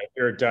 Creed. Yeah, if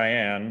you're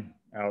Diane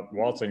out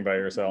waltzing by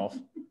yourself.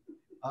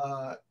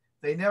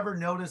 They never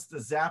noticed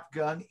the zap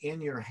gun in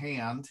your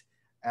hand.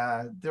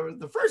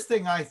 The first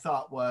thing I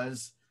thought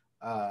was,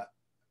 I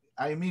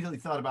immediately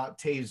thought about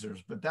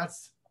tasers, but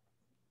that's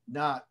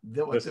not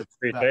this is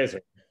pre-taser.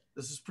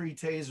 This is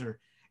pre-taser.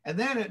 And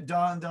then it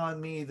dawned on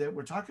me that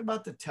we're talking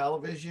about the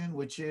television,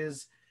 which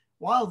is,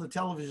 while the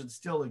television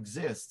still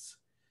exists,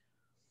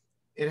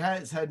 it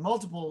has had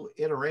multiple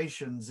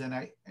iterations. And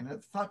I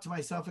thought to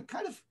myself,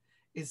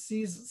 it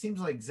seems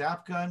like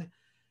Zap Gun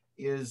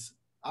is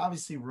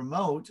obviously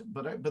remote,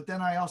 but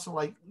then I also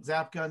like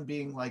Zap Gun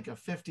being like a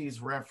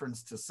 50s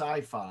reference to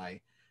sci-fi,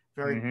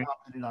 very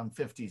prominent on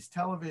 50s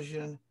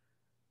television.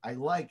 I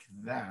like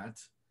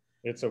that.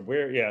 It's a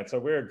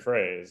weird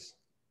phrase.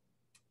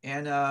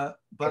 And a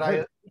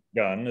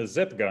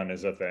zip gun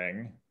is a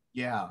thing.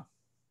 Yeah.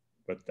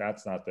 but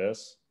that's not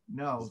this.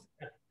 No.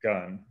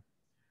 Gun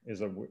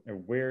is a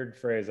weird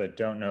phrase I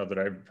don't know that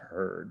I've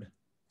heard.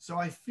 So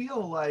I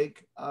feel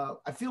like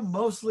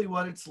mostly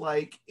what it's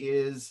like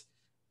is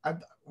I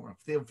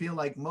feel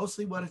like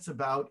mostly what it's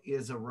about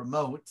is a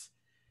remote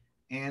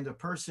and a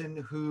person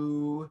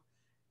who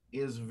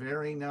is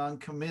very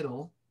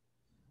non-committal,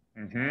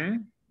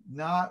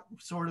 not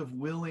sort of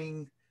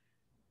willing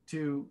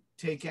to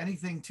take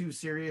anything too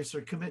serious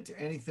or commit to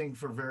anything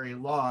for very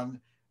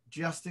long,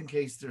 just in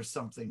case there's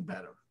something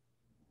better.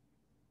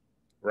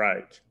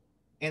 Right.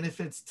 And if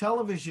it's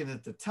television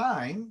at the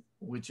time,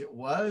 which it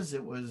was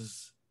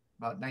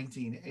about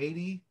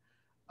 1980,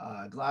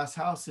 glass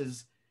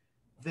houses,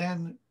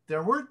 then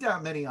there weren't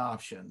that many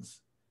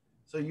options.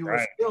 So you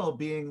were still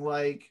being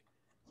like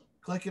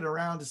clicking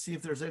around to see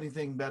if there's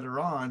anything better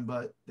on,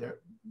 but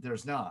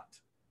there's not.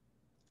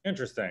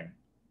 Interesting.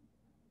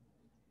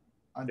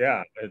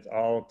 Yeah, it's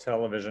all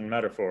television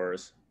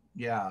metaphors.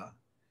 Yeah.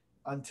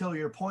 Until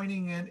you're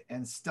pointing it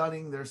and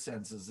stunning their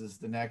senses is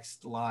the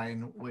next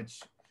line,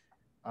 which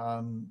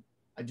I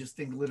just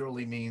think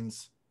literally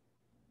means,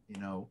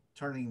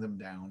 turning them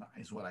down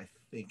is what I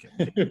think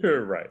it means.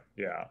 Right.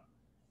 Yeah.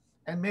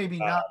 And maybe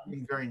not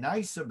being very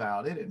nice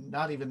about it, and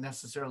not even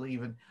necessarily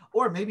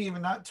or maybe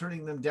even not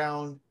turning them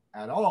down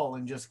at all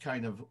and just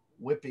kind of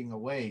whipping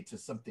away to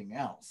something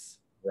else.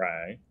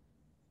 Right.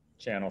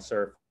 Channel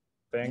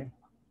surfing.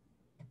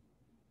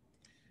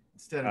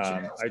 Instead of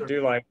channel surfing, I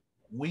do like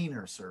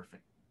wiener surfing.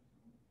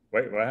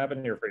 Wait, what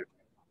happened to your face?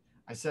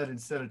 I said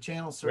instead of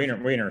channel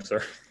surfing. Wiener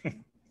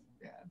surfing.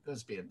 Yeah,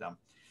 that's being dumb.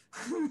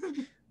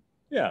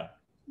 Yeah.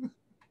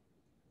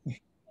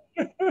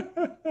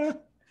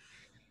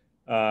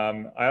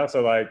 I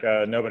also like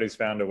Nobody's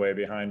Found a Way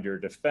Behind Your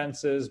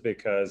Defenses,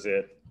 because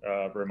it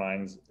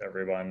reminds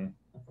everyone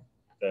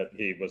that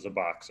he was a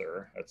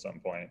boxer at some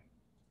point.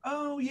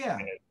 Oh, yeah.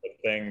 And it's the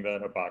thing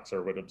that a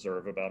boxer would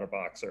observe about a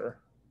boxer.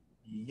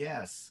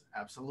 Yes,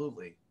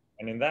 absolutely.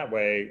 And in that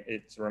way,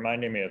 it's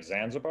reminding me of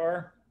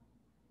Zanzibar.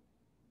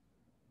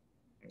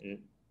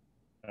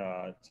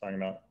 Talking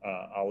about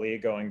Ali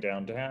going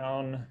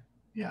downtown.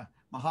 Yeah,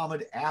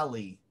 Muhammad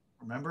Ali,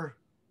 remember?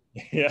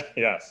 Yeah,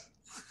 yes.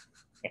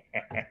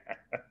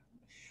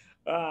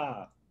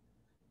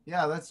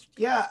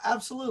 Yeah,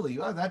 absolutely.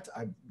 Well,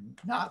 I've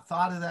not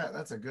thought of that.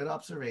 That's a good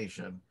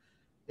observation.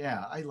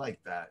 Yeah, I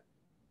like that.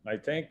 I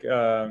think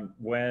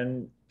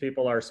when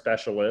people are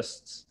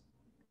specialists,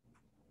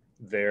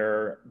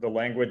 the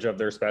language of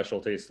their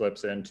specialty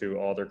slips into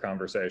all their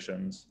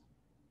conversations.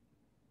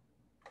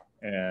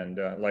 And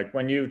like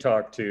when you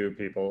talk to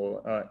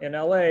people in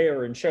LA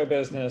or in show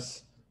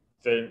business,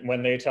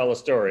 when they tell a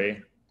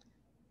story,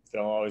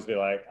 they'll always be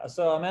like,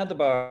 so I'm at the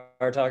bar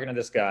talking to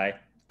this guy.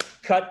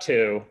 Cut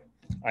to,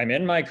 I'm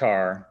in my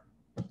car.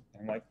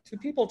 I'm like, do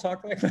people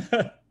talk like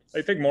that?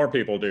 I think more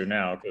people do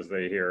now because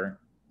they hear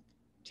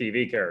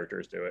TV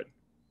characters do it,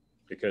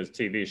 because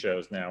TV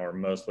shows now are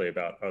mostly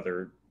about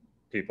other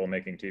people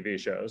making TV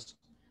shows.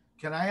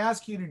 Can I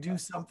ask you to do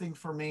something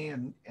for me?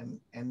 And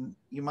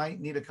you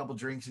might need a couple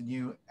drinks and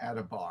you at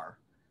a bar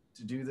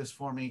to do this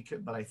for me,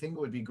 but I think it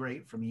would be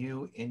great from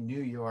you in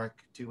New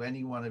York to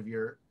any one of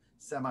your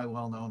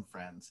semi-well-known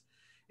friends.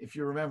 If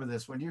you remember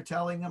this, when you're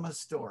telling them a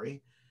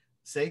story,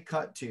 say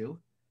cut to,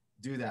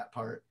 do that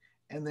part,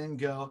 and then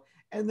go,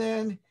 and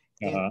then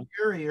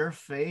interior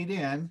fade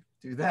in,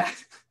 do that.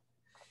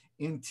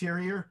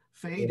 Interior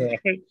fade in.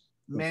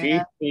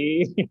 Man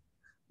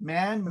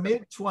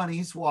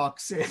mid-20s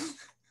walks in.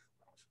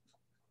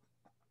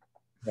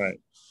 Right.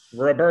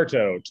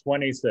 Roberto,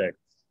 26,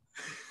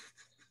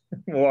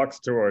 walks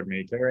toward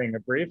me carrying a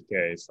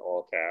briefcase,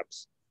 all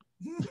caps.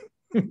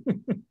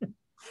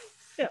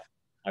 Yeah,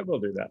 I will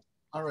do that.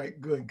 All right,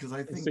 good, because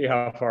I think... See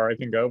how far I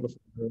can go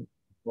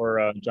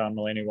before John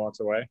Mulaney walks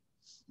away.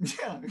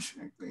 Yeah,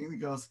 exactly. And he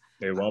goes,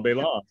 it won't be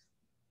long.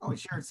 I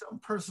shared something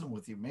personal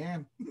with you,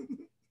 man.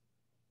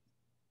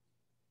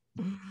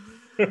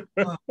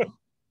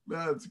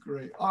 That's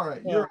great. All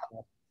right, you're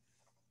up.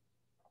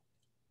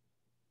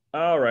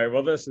 All right,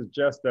 well, this is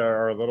just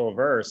our little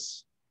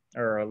verse,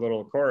 or a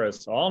little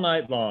chorus. All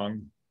night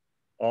long,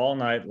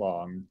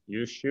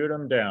 you shoot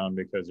them down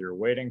because you're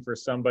waiting for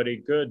somebody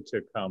good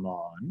to come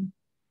on.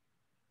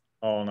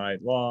 All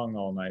night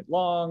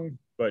long,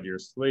 but you're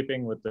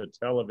sleeping with the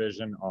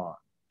television on.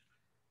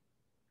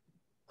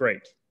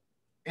 Great.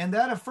 And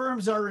that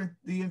affirms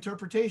the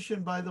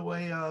interpretation, by the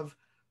way, of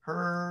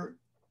her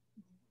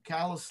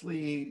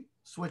callously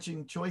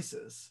switching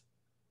choices.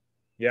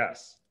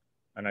 Yes.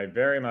 And I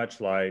very much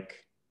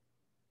like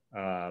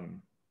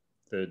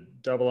the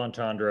double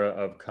entendre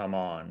of come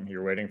on.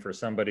 You're waiting for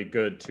somebody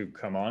good to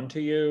come on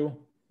to you.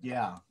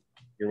 Yeah.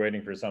 You're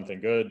waiting for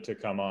something good to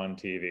come on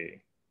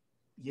TV.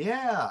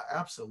 Yeah,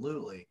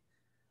 absolutely.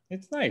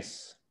 It's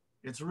nice.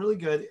 It's really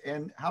good.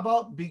 And how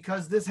about,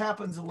 because this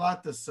happens a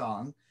lot, this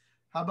song,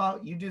 how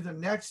about you do the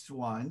next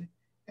one,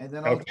 and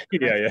then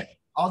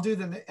I'll do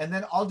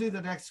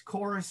the next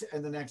chorus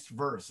and the next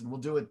verse, and we'll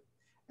do it,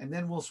 and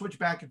then we'll switch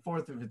back and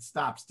forth if it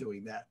stops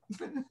doing that.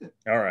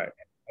 All right.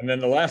 And then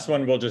the last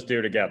one we'll just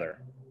do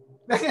together.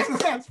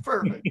 That's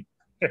perfect.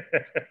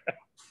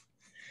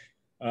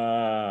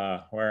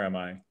 Where am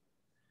I?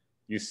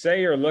 You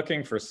say you're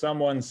looking for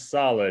someone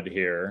solid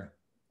here.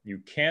 You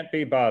can't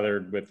be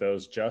bothered with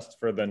those just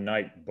for the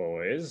night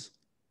boys.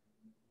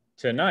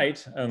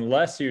 Tonight,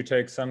 unless you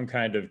take some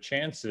kind of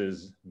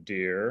chances,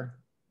 dear.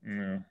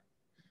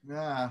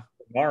 Yeah.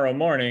 Tomorrow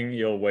morning,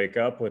 you'll wake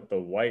up with the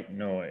white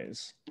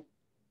noise.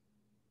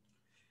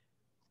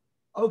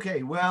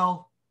 Okay,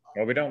 well,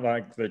 Well, we don't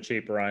like the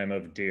cheap rhyme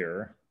of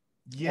dear.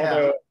 yeah.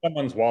 Although if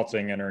someone's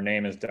waltzing and her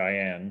name is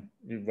Diane,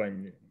 you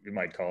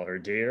might call her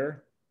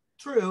dear.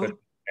 True. But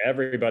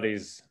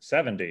everybody's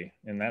 70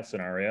 in that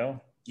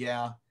scenario.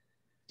 Yeah.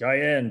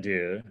 Diane,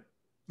 dear,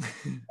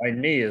 my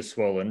knee is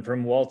swollen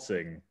from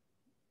waltzing.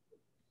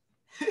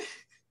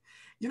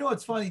 You know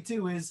what's funny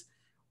too is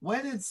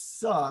when it's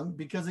sung,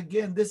 because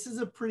again, this is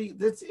a pretty,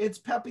 it's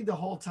peppy the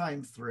whole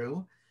time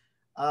through.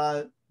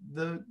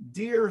 The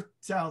deer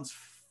sounds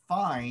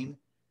fine,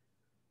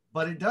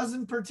 but it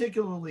doesn't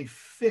particularly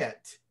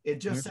fit. It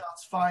just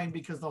sounds fine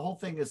because the whole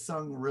thing is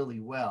sung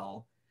really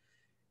well.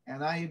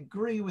 And I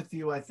agree with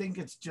you. I think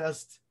it's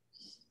just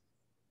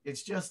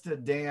a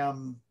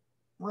damn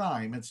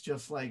rhyme. It's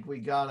just like we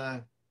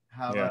gotta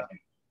have a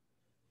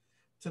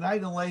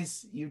tonight,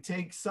 unless you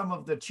take some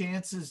of the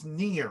chances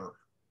near.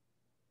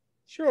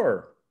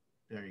 Sure.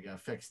 There you go.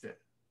 Fixed it.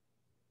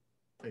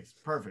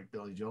 Fixed. Perfect,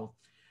 Billy Joel.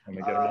 Let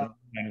me get it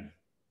in.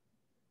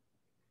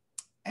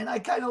 And I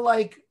kind of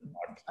like,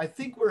 I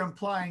think we're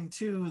implying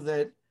too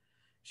that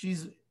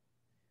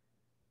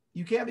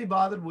you can't be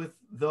bothered with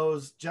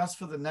those just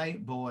for the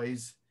night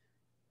boys,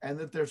 and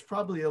that there's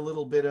probably a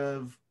little bit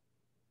of,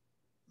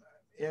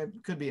 it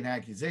could be an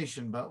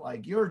accusation, but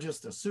like you're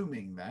just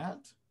assuming that.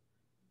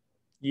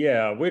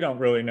 Yeah, we don't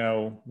really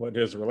know what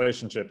his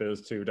relationship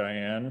is to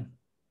Diane,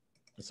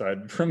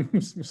 aside from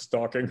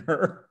stalking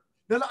her.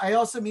 Then I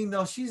also mean,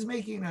 though, she's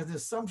making an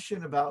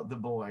assumption about the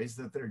boys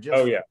that they're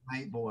just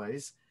night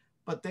boys,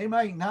 but they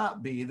might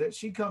not be. That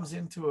she comes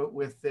into it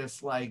with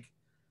this like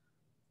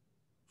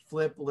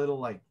flip little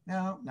like,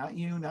 no, not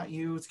you, not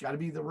you. It's got to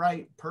be the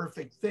right,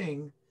 perfect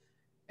thing.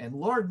 And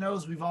Lord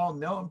knows we've all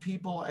known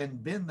people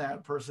and been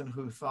that person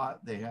who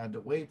thought they had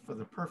to wait for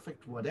the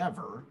perfect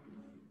whatever.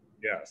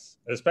 Yes,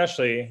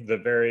 especially the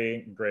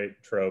very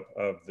great trope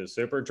of the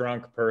super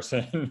drunk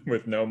person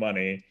with no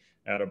money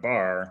at a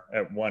bar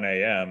at 1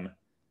 a.m.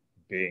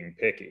 being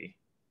picky.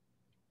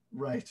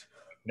 Right.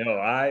 No,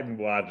 I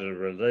want a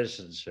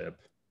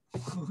relationship.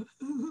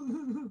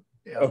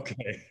 Yeah.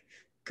 Okay,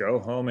 go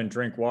home and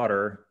drink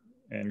water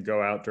and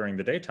go out during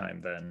the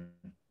daytime then.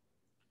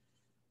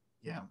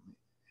 Yeah.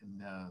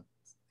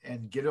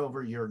 And get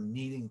over your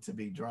needing to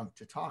be drunk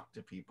to talk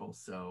to people.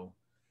 So,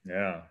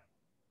 yeah.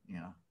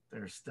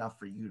 There's stuff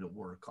for you to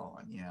work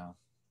on. Yeah.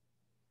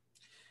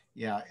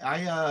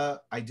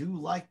 I do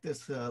like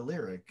this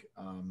lyric.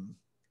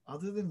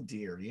 Other than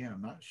deer,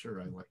 I'm not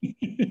sure I like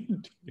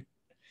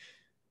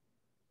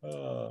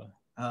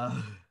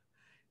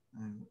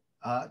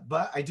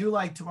but I do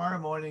like tomorrow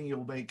morning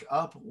you'll wake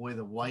up with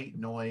a white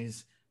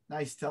noise.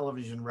 Nice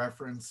television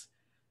reference.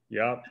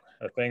 Yep,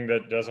 a thing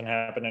that doesn't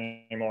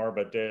happen anymore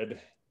but did.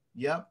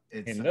 Yep.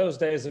 In those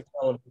days of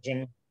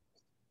television.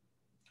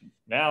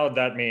 Now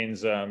that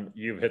means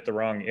you've hit the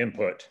wrong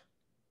input.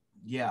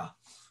 Yeah.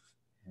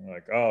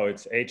 Like, oh,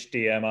 it's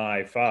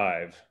HDMI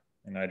 5,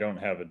 and I don't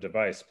have a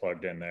device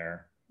plugged in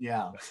there.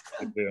 Yeah. That's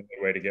the only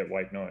way to get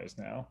white noise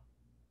now.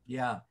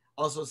 Yeah.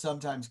 Also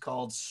sometimes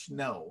called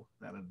snow.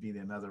 That would be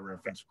another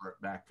reference for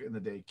it back in the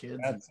day,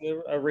 kids. That's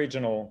a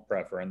regional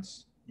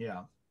preference.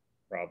 Yeah.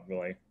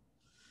 Probably.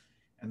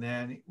 And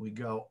then we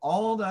go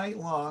all night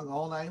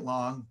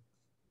long.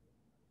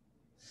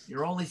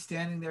 You're only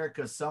standing there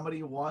because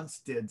somebody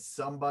once did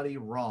somebody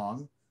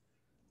wrong.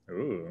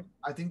 Ooh.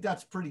 I think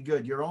that's pretty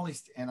good.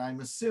 And I'm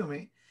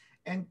assuming,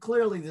 and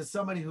clearly the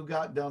somebody who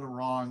got done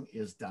wrong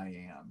is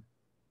Diane.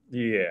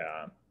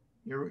 Yeah.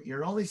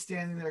 You're only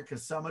standing there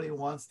because somebody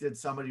once did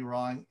somebody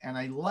wrong. And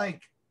I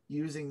like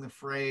using the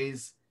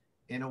phrase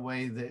in a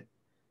way that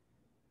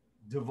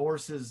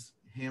divorces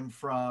him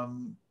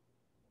from,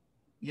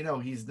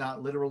 he's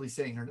not literally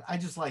saying her. I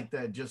just like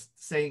that, just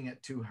saying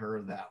it to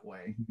her that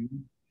way. Mm-hmm.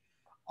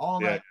 All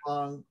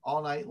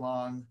night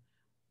long,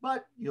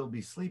 but you'll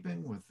be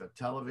sleeping with the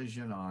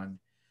television on.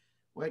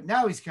 Wait,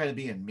 now he's kind of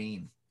being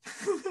mean.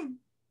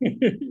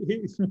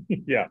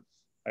 Yeah.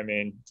 I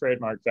mean,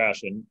 trademark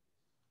fashion.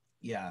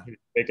 Yeah. He's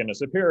taken a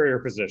superior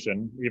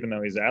position, even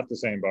though he's at the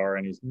same bar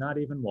and he's not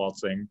even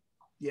waltzing.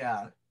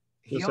 Yeah.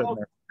 He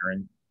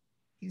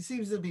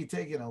seems to be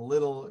taking a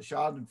little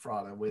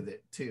schadenfreude with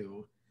it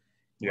too.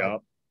 Yeah.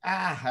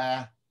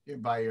 Like, you're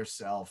by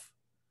yourself.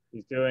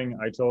 He's doing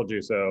I told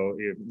you so,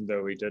 even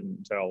though he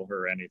didn't tell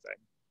her anything.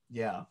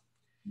 Yeah.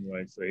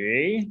 Like,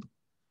 see?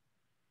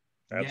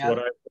 That's what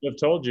I would have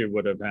told you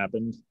would have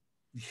happened.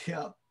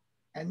 Yeah.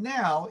 And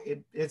now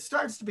it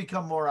starts to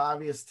become more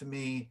obvious to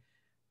me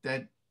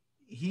that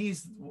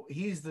he's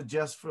the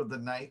just for the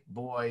night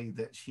boy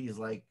that she's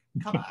like,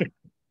 come on.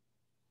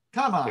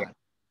 Come on. Yeah.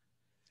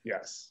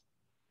 Yes.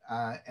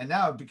 And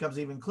now it becomes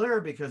even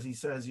clearer because he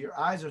says, "Your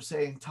eyes are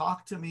saying,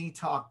 'Talk to me,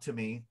 talk to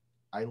me.'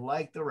 I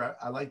like the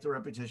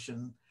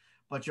repetition,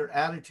 but your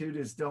attitude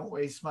is, 'Don't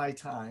waste my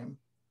time.'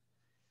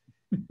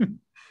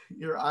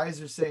 Your eyes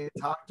are saying,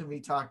 'Talk to me,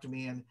 talk to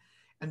me.'"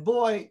 And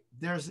boy,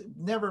 there's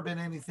never been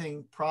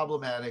anything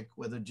problematic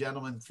with a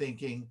gentleman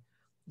thinking,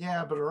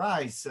 "Yeah, but her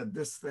eyes said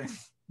this thing."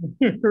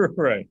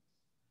 Right.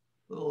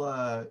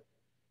 Little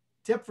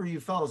tip for you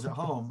fellas at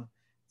home: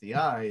 the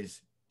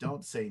eyes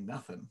don't say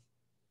nothing.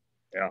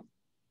 Yeah.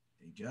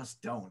 They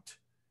just don't.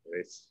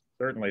 They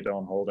certainly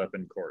don't hold up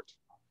in court.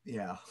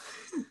 Yeah.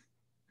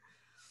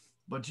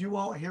 But you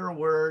won't hear a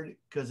word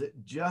because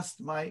it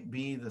just might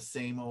be the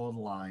same old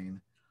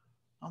line.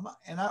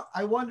 And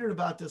I wondered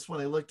about this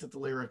when I looked at the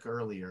lyric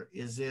earlier.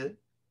 Is it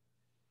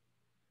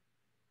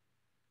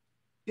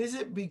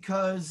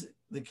because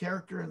the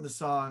character in the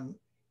song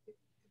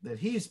that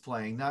he's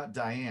playing, not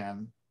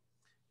Diane,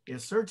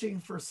 is searching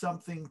for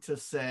something to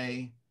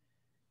say,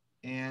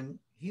 and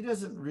he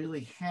doesn't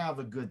really have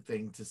a good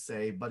thing to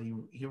say, but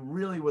he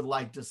really would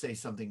like to say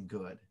something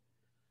good?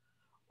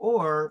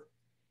 Or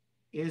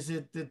is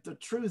it that the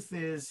truth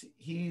is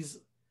he's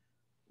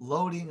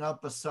loading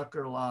up a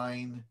sucker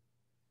line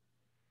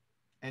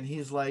and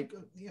he's like,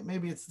 yeah,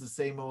 maybe it's the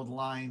same old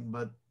line,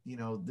 but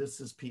this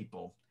is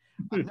people.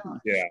 I'm not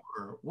Yeah.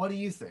 sure. What do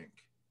you think?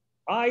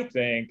 I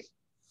think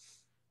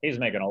he's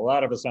making a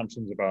lot of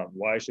assumptions about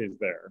why she's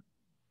there.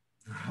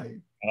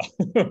 Right.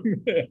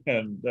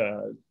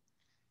 And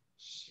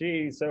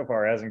she so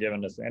far hasn't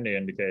given us any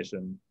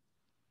indication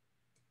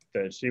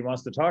that she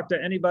wants to talk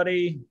to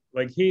anybody.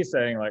 Like he's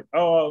saying, like,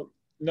 "Oh,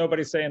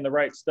 nobody's saying the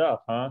right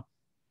stuff, huh?"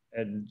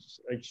 And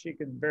like she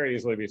could very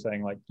easily be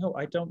saying, like, "No,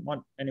 I don't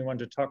want anyone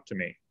to talk to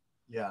me.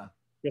 Yeah.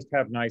 Just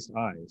have nice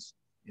eyes.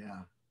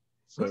 Yeah.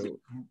 So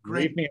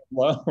leave me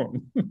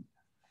alone." It'd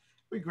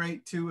be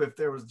great too if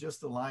there was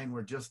just a line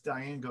where just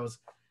Diane goes,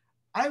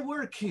 "I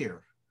work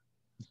here.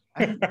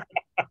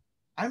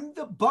 I'm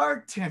the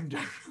bartender."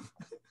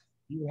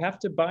 You have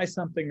to buy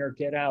something or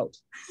get out.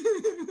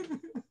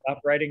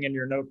 Stop writing in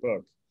your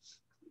notebook.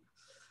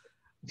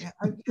 Yeah,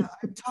 I'm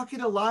talking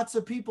to lots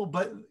of people,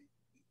 but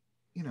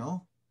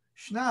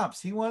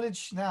schnapps. He wanted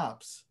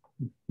schnapps.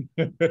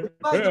 Which,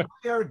 by the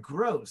way, are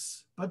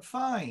gross, but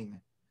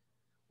fine.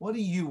 What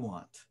do you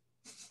want?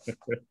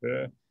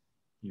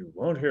 You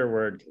won't hear a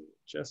word. It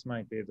just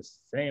might be the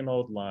same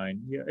old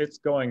line. Yeah, it's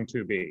going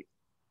to be.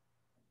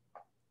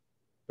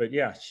 But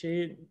yeah,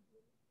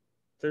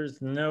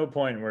 there's no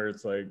point where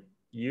it's like,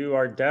 you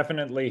are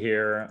definitely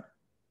here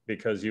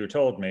because you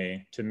told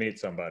me to meet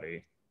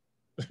somebody.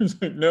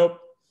 Like,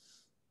 nope.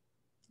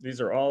 These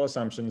are all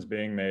assumptions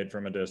being made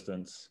from a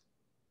distance.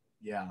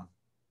 Yeah.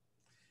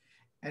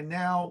 And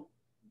now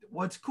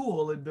what's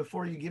cool, and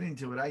before you get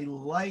into it, I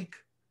like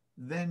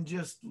then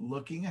just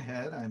looking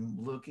ahead. I'm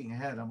looking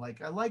ahead. I'm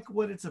like, I like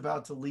what it's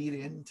about to lead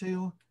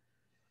into.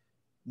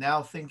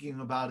 Now thinking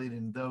about it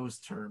in those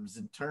terms,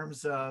 in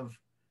terms of,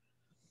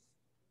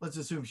 let's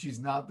assume she's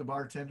not the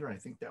bartender. I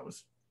think that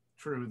was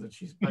true that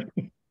she's, but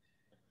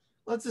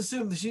let's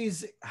assume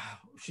that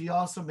she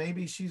also,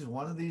 maybe she's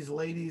one of these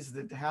ladies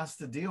that has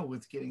to deal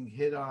with getting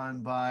hit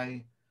on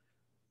by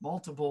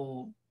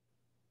multiple,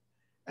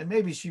 and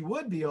maybe she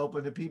would be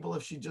open to people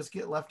if she just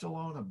get left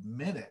alone a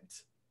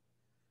minute.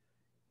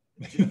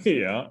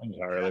 Yeah,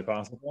 entirely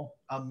possible.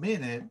 A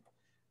minute.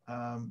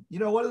 One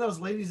of those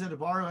ladies at a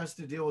bar who has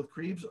to deal with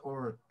creeps,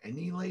 or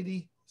any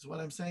lady is what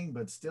I'm saying,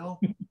 but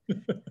still.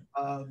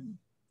 And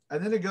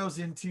then it goes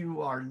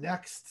into our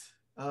next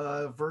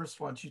verse.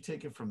 Why don't you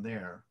take it from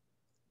there?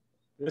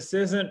 This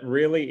isn't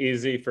really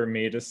easy for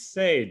me to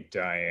say,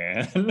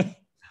 Diane.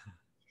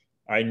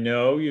 I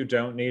know you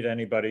don't need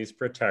anybody's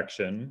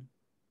protection.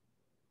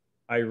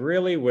 I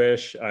really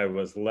wish I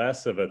was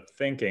less of a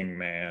thinking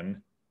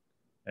man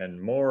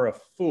and more a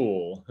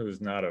fool who's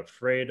not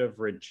afraid of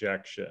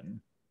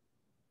rejection.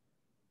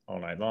 All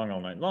night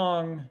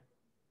long,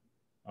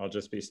 I'll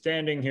just be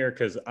standing here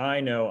because I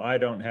know I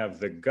don't have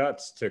the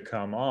guts to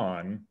come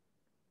on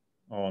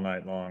all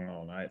night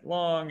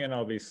long, and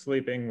I'll be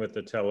sleeping with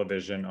the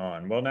television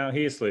on. Well, now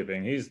he's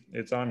sleeping.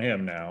 It's on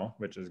him now,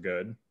 which is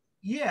good.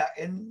 Yeah,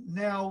 and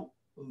now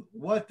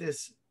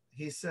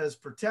he says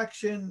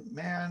protection,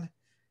 man,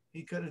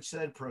 he could have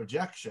said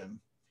projection,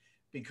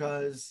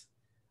 because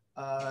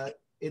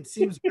it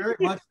seems very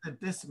much that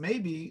this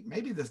maybe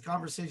this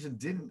conversation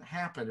didn't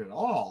happen at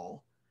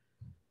all,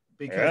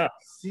 because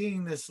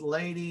seeing this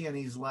lady and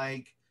he's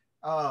like,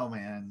 "Oh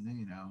man,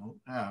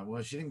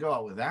 well, she didn't go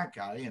out with that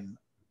guy, and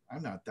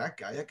I'm not that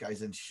guy. That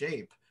guy's in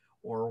shape,"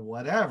 or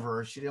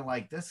whatever. She didn't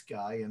like this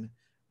guy, and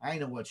I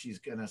know what she's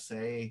gonna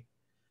say.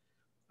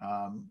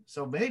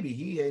 So maybe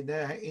he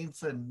ain't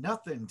said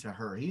nothing to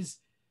her. He's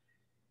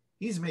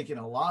making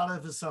a lot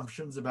of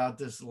assumptions about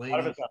this lady. A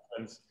lot of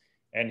assumptions.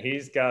 And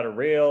he's got a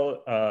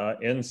real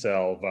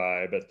incel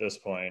vibe at this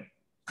point.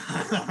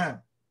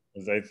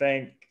 Because I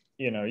think,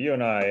 you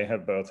and I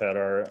have both had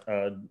our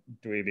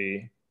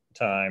dweeby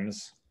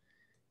times,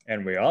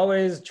 and we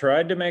always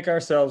tried to make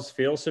ourselves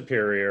feel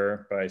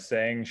superior by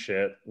saying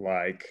shit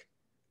like,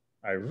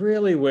 I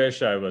really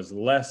wish I was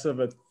less of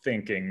a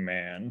thinking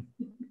man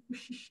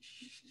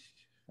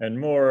and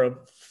more a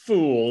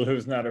fool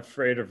who's not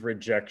afraid of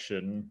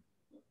rejection.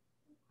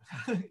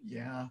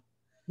 Yeah.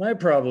 My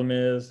problem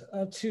is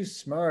I'm too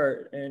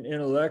smart and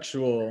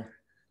intellectual.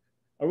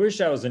 I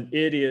wish I was an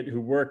idiot who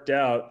worked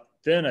out,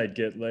 then I'd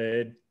get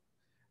laid.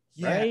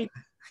 Yeah. Right?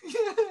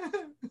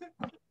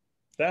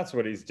 That's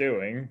what he's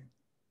doing.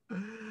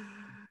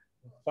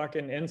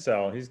 Fucking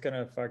incel. He's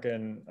gonna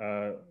fucking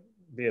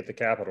be at the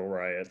Capitol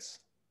riots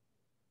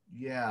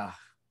Yeah.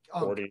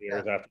 Oh, 40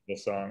 years after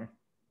this song.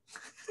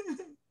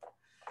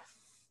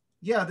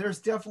 yeah,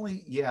 there's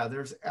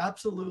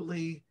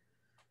absolutely,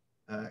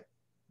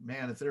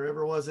 man, if there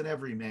ever was an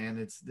everyman,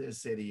 it's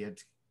this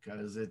idiot,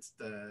 because it's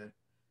the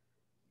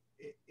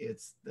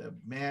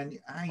man.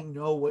 I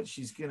know what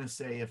she's gonna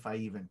say if I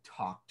even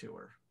talk to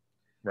her.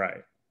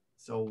 Right.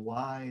 So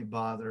why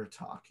bother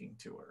talking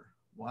to her?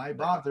 Why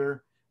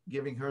bother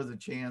giving her the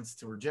chance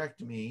to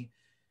reject me?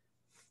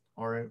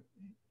 Or,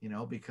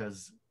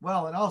 because,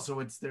 well, and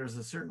also there's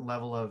a certain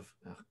level of,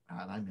 oh,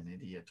 God, I'm an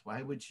idiot.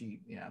 Why would she?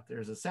 Yeah,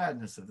 there's a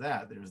sadness of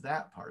that. There's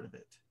that part of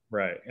it.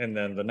 Right. And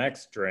then the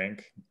next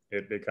drink,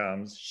 it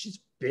becomes, she's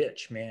a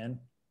bitch, man.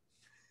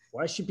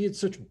 Why is she being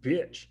such a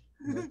bitch?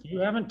 Like, you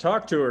haven't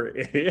talked to her,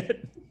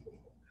 idiot.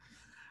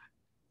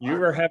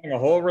 You are having a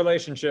whole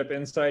relationship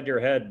inside your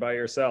head by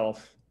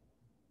yourself,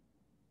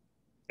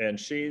 and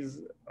she's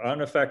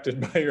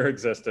unaffected by your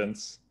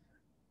existence.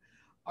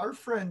 Our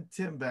friend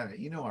Tim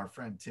Bennett, our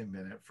friend Tim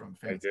Bennett from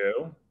I Fancy,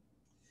 do.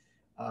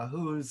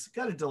 Who's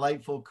got a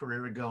delightful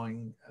career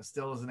going,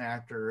 still as an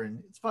actor.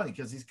 And it's funny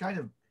because he's kind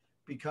of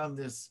become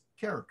this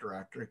character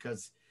actor,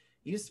 because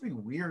he used to be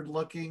weird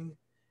looking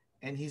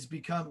and he's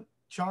become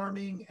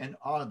charming and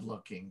odd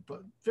looking,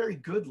 but very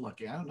good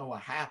looking. I don't know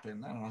what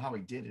happened. I don't know how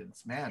he did it.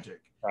 It's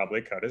magic.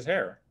 Probably cut his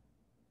hair.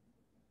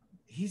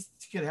 He's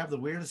gonna have the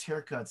weirdest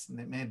haircuts,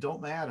 and man,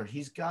 don't matter.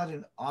 He's got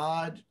an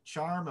odd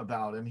charm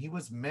about him. He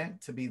was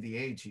meant to be the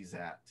age he's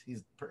at.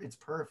 It's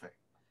perfect.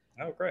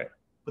 Oh, great.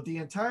 But the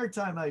entire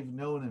time I've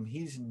known him,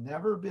 he's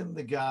never been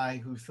the guy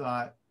who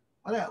thought,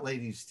 "Oh, that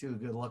lady's too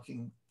good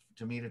looking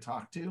to me to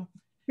talk to."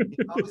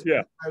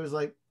 Yeah. I was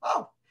like,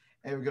 "Oh,"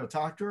 and we go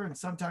talk to her, and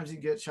sometimes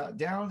he'd get shot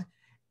down,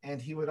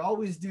 and he would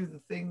always do the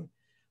thing.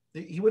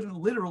 He wouldn't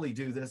literally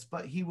do this,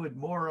 but he would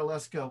more or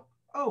less go,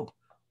 "Oh,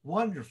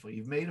 wonderful,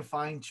 you've made a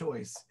fine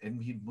choice," and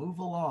he'd move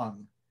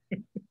along.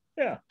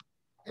 Yeah.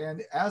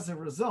 And as a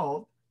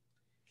result,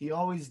 he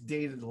always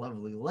dated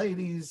lovely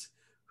ladies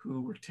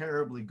who were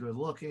terribly good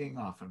looking,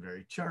 often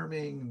very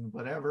charming,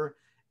 whatever.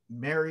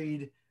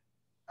 Married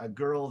a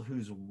girl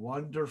who's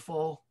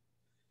wonderful.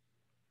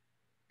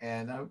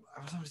 And I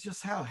was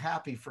just how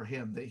happy for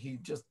him that he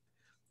just,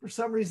 for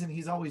some reason,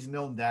 he's always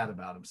known that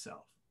about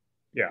himself.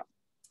 Yeah.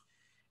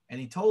 And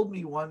he told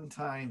me one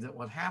time that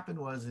what happened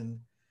was,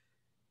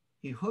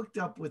 he hooked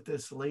up with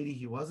this lady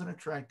he wasn't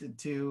attracted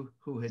to,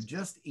 who had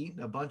just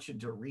eaten a bunch of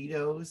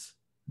Doritos.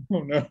 Oh,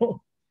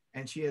 no.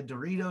 And she had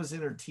Doritos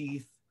in her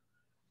teeth,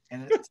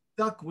 and it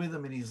stuck with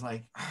him. And he's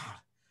like,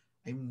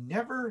 I'm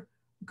never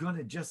going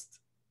to just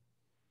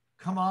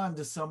come on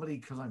to somebody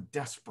because I'm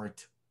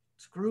desperate.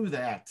 Screw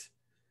that.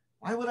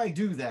 Why would I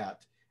do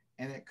that?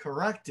 And it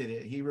corrected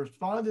it. He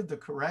responded the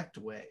correct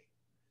way.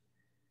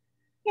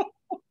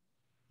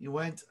 He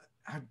went,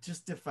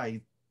 if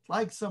I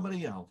like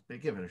somebody, I'll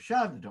give it a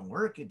shot. It don't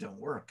work. It don't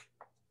work.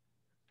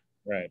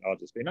 Right. I'll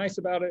just be nice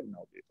about it and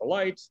I'll be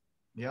polite.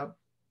 Yep.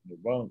 It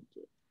won't.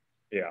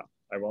 Yeah.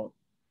 I won't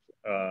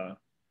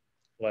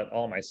let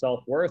all my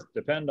self-worth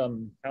depend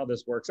on how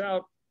this works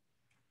out.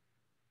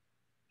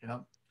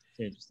 Yep.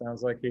 It just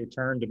sounds like he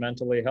turned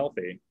mentally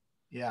healthy.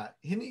 Yeah.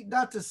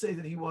 Not to say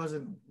that he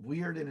wasn't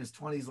weird in his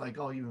 20s like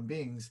all human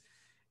beings.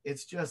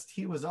 It's just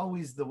he was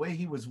always, the way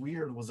he was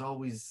weird was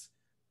always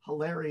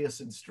hilarious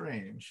and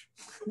strange.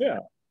 Yeah.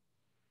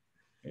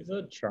 He's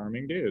a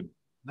charming dude.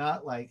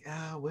 Not like,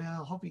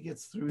 well, hope he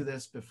gets through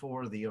this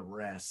before the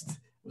arrest. It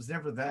was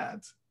never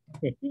that.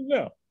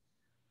 No.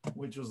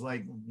 Which was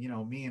like,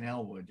 me and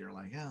Elwood, you're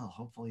like, oh,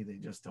 hopefully they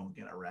just don't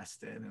get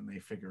arrested and they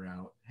figure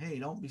out, hey,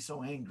 don't be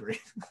so angry.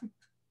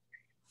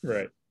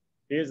 Right.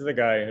 He's the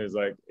guy who's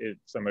like, if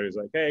somebody's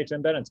like, hey,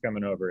 Tim Bennett's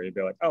coming over, he'd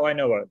be like, oh, I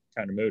know what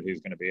kind of mood he's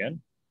going to be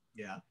in.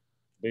 Yeah.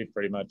 Be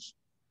pretty much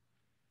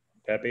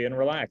peppy and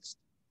relaxed.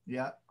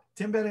 Yeah.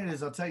 Tim Bennett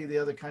is, I'll tell you the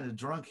other kind of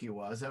drunk he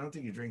was. I don't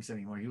think he drinks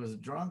anymore. He was a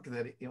drunk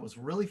that it was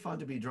really fun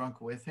to be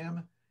drunk with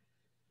him.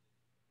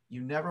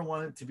 You never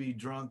wanted to be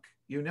drunk.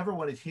 You never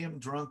wanted him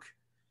drunk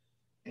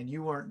and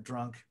you weren't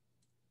drunk,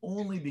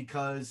 only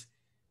because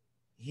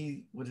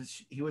he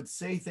would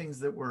say things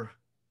that were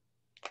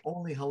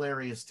only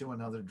hilarious to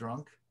another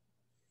drunk.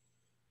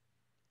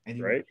 And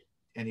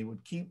he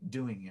would keep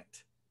doing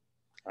it.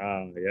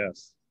 Ah,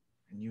 yes.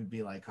 And you'd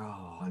be like,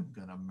 oh, I'm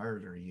going to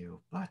murder you.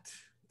 But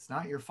it's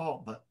not your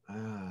fault. But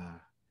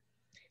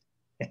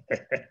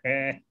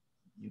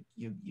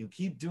you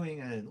keep doing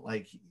it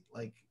like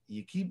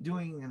you keep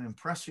doing an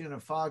impression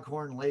of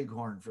Foghorn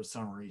Leghorn for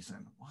some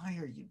reason. Why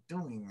are you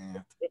doing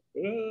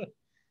that?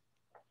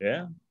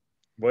 Yeah.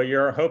 Well,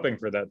 you're hoping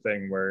for that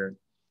thing where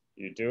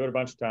You do it a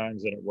bunch of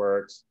times and it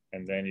works,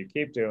 and then you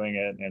keep doing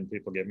it and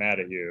people get mad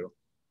at you.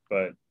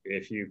 But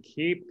if you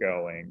keep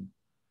going,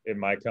 it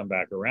might come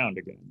back around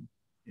again.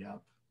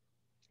 Yep.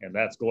 And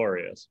that's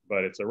glorious,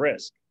 but it's a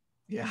risk.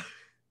 Yeah.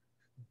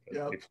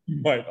 Yep.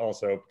 People might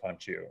also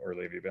punch you or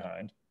leave you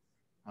behind.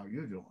 How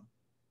you doing?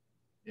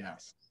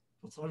 Yes.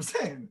 That's what I'm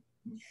saying.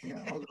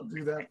 Yeah, I'll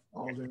do that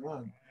all day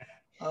long.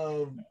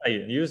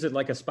 Use it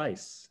like a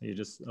spice. You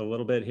just a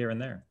little bit here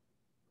and there.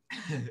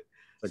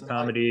 It's a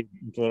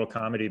little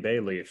comedy bay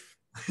leaf.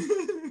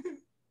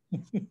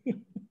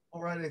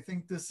 All right, I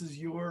think this is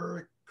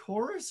your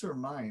chorus or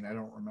mine. I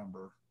don't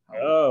remember.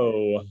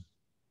 Oh,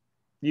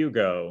 you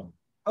go.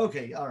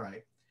 Okay, all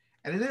right.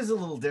 And it is a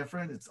little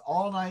different. It's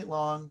all night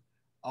long,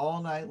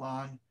 all night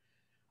long.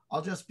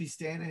 I'll just be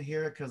standing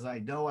here because I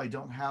know I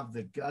don't have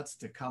the guts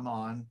to come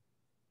on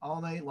all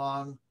night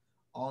long,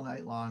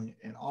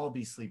 and I'll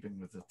be sleeping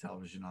with the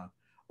television on.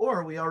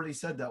 Or we already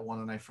said that one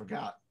and I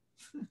forgot.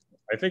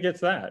 I think it's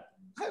that.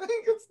 I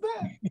think it's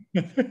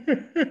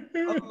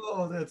that.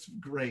 Oh, that's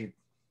great.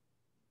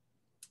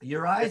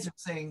 Your eyes are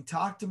saying,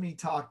 talk to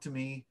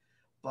me,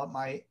 but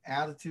my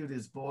attitude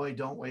is, boy,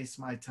 don't waste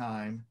my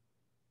time.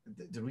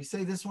 Did we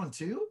say this one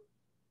too?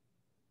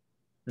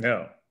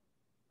 No.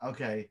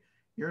 Okay.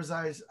 Yours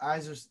eyes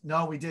are,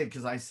 no, we did,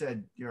 because I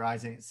said your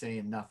eyes ain't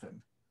saying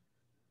nothing.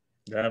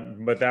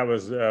 But that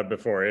was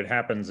before. It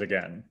happens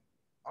again.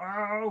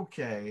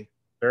 Okay.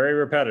 Very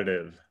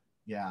repetitive.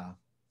 Yeah.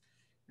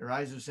 Your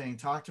eyes are saying,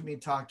 talk to me,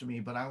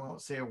 but I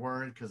won't say a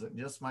word because it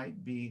just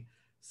might be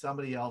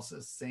somebody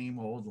else's same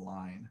old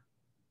line.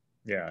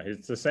 Yeah,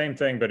 it's the same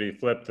thing, but he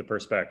flipped the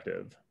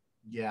perspective.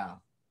 Yeah.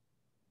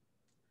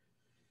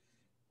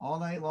 All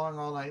night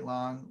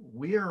long.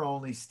 We are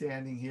only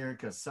standing here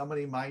because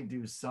somebody might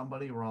do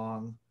somebody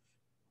wrong.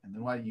 And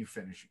then why don't you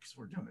finish it? Because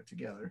we're doing it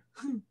together.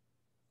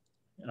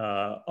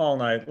 All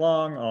night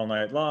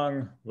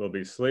long, we'll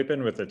be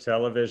sleeping with the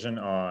television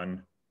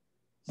on.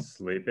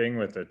 Sleeping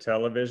with the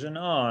television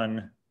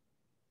on.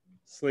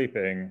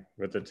 Sleeping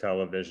with the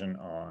television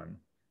on.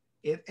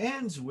 It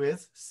ends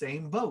with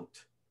same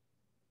boat.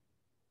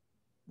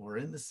 We're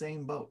in the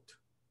same boat.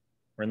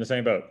 We're in the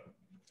same boat,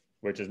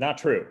 which is not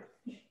true.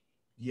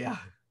 Yeah.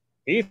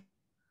 He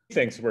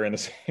thinks we're in the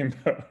same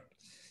boat.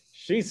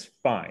 She's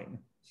fine.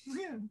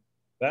 Yeah.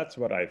 That's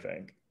what I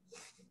think.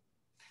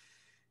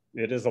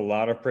 It is a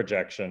lot of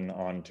projection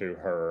onto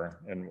her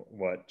and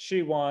what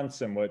she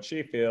wants and what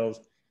she feels.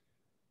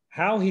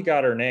 How he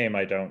got her name,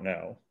 I don't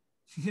know.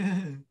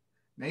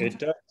 It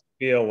does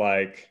feel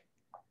like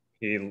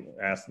he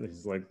asked,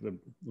 he's like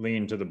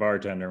leaned to the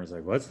bartender and was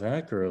like, what's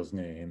that girl's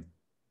name?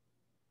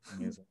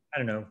 And he's like, I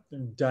don't know,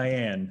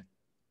 Diane.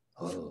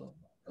 Oh,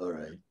 all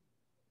right.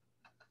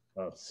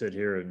 I'll sit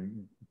here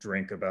and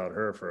drink about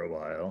her for a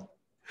while.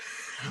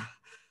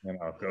 And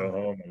I'll go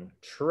home and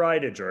try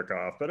to jerk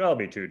off, but I'll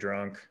be too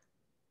drunk.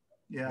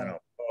 Yeah. And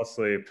I'll fall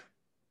asleep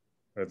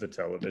with the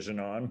television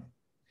on.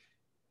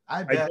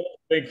 I don't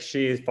think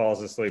she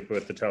falls asleep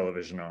with the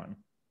television on.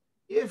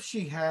 If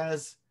she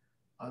has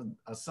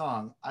a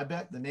song, I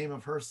bet the name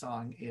of her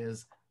song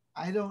is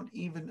I Don't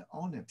Even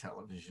Own a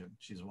Television.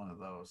 She's one of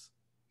those.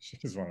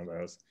 She's one of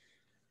those.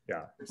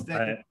 Yeah.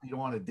 You don't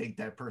want to date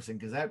that person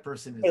because that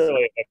person is.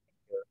 Clearly,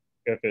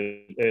 if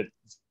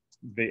it's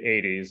the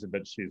 80s,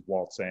 but she's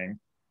waltzing.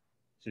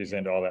 She's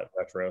into all that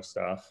retro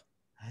stuff.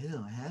 I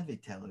don't have a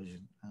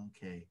television.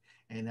 Okay.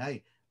 And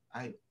I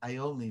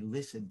only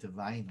listen to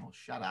vinyl.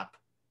 Shut up.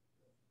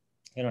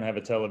 I don't have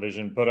a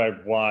television, but I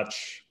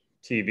watch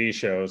TV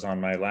shows on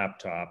my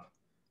laptop.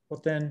 Well,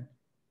 then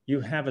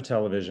you have a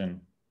television.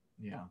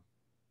 Yeah.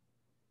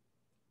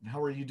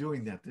 How are you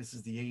doing that? This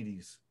is the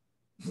 80s.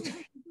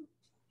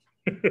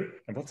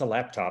 And what's a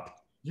laptop?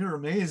 You're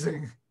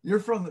amazing.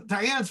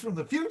 Diane's from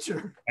the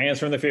future. Diane's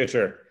from the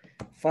future.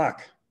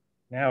 Fuck.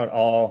 Now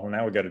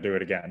we got to do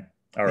it again.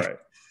 All right.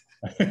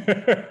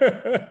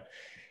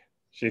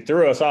 She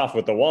threw us off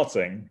with the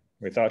waltzing.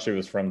 We thought she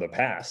was from the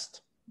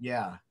past.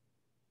 Yeah.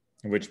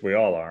 Which we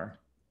all are.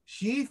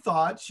 She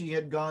thought she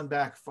had gone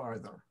back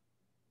farther.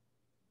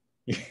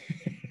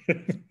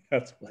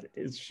 That's what it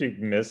is. She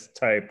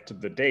mistyped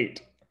the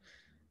date.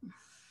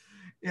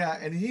 Yeah,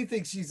 and he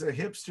thinks she's a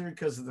hipster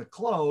because of the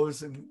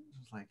clothes, and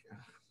like,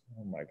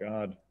 oh my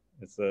God,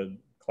 it's a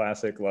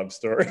classic love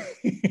story.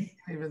 Can't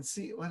even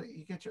see what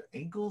you got your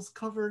ankles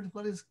covered.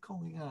 What is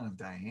going on,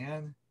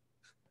 Diane?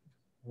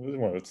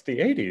 Well, it's the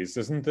 80s.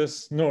 Isn't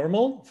this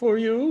normal for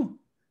you?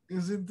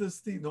 Isn't this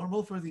the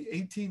normal for the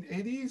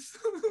 1880s?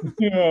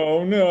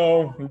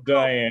 No,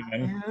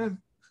 Diane.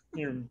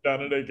 You've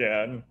done it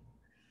again.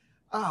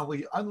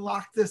 We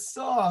unlocked this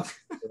song.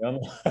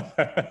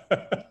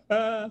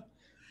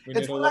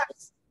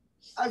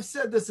 I've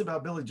said this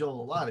about Billy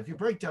Joel a lot. If you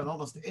break down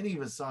almost any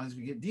of his songs, if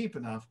you get deep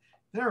enough,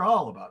 they're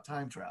all about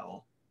time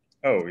travel.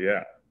 Oh,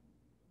 yeah.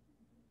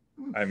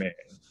 I mean,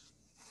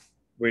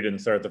 we didn't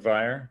start the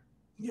fire.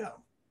 Yeah.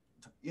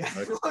 Yeah.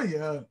 Oh,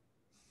 yeah.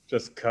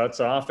 Just cuts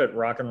off at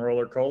Rock and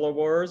Roller Cola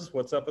Wars.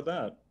 What's up with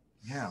that?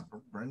 Yeah.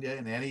 Brenda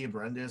and Eddie.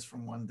 Brenda is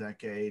from one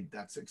decade.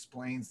 That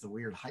explains the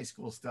weird high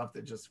school stuff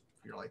that just,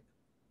 you're like,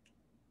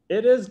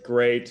 It is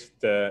great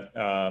that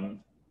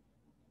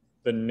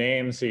the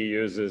names he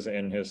uses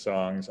in his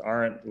songs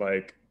aren't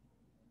like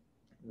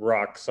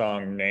rock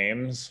song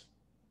names.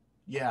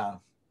 Yeah.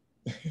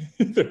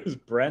 There's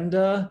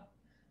Brenda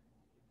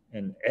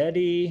and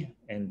Eddie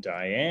and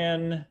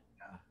Diane,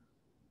 Yeah.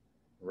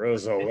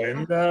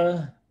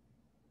 Rosalinda.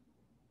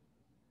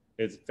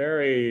 It's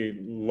very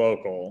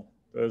local.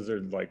 Those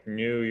are like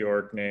New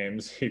York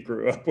names he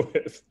grew up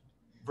with.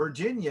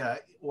 Virginia,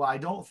 well, I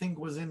don't think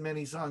was in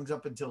many songs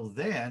up until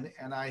then,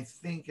 and I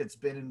think it's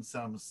been in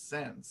some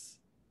since.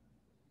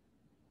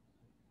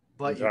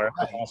 But you're Entirely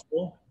right.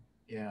 possible.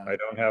 Yeah. I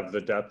don't have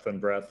the depth and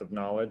breadth of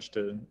knowledge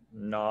to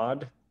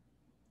nod.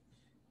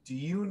 Do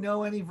you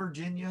know any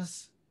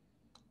Virginias?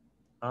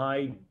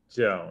 I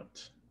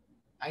don't.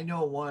 I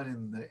know one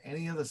in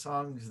any of the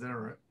songs that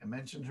are I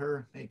mentioned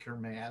her make her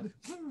mad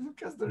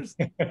because there's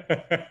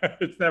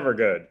It's never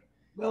good.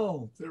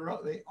 no,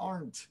 they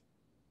aren't,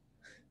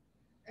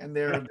 and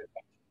they're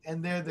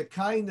the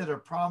kind that are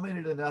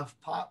prominent enough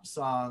pop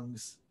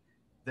songs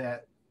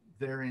that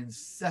they're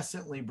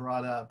incessantly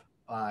brought up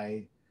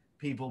by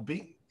people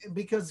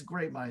because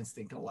great minds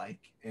think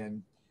alike,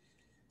 and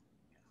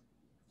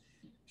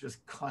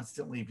just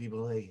constantly people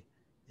like,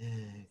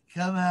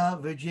 come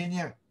out,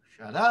 Virginia,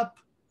 shut up.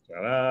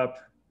 Shut up.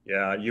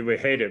 Yeah, you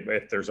would hate it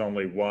if there's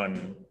only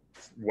one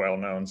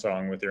well-known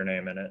song with your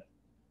name in it.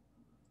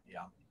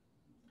 Yeah.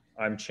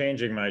 I'm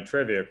changing my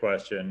trivia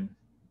question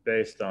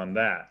based on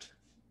that.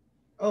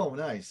 Oh,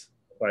 nice.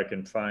 If I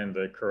can find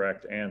the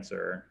correct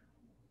answer.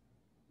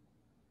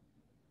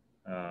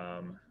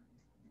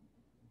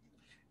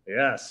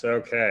 Yes,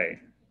 okay.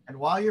 And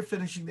while you're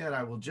finishing that,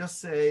 I will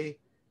just say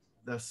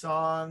the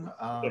song,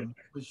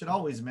 we should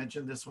always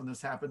mention this when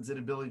this happens in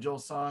a Billy Joel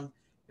song.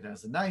 It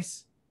has a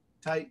nice,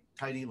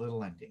 tidy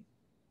little ending.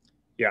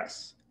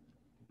 Yes,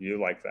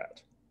 you like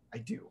that. I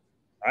do.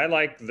 I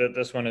like that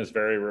this one is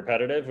very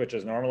repetitive, which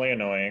is normally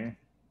annoying,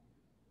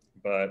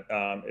 but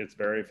it's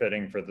very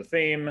fitting for the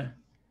theme,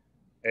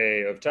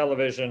 A, of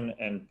television,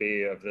 and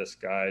B, of this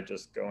guy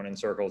just going in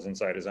circles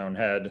inside his own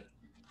head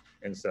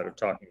instead of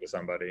talking to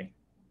somebody.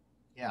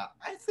 Yeah,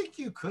 I think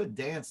you could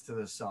dance to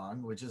this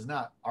song, which is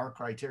not our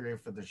criteria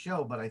for the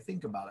show, but I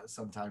think about it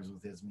sometimes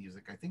with his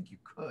music. I think you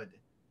could.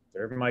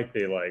 There might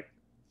be like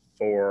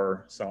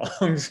 4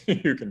 songs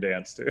you can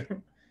dance to.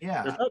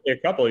 Yeah. There's probably a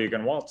couple you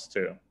can waltz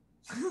to.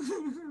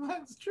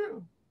 That's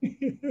true.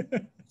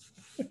 That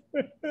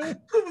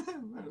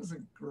is a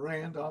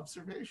grand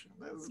observation.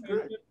 That is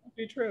great. It would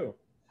be true.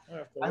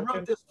 I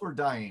wrote this for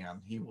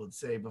Diane, he would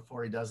say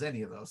before he does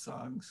any of those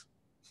songs.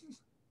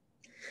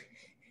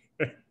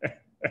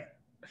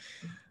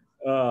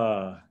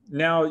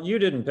 Now, you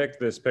didn't pick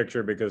this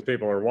picture because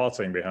people are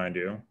waltzing behind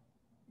you.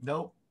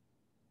 Nope.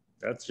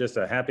 That's just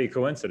a happy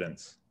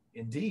coincidence.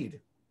 Indeed,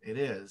 it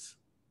is.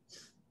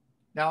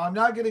 Now, I'm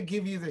not going to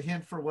give you the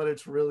hint for what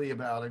it's really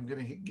about. I'm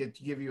going to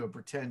give you a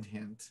pretend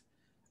hint.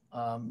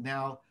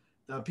 Now,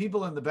 the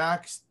people in the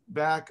back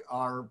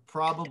are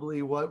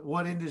probably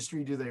what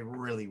industry do they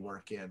really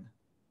work in?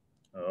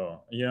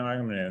 Oh,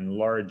 I'm going to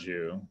enlarge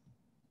you.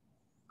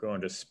 Go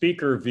into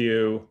speaker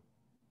view.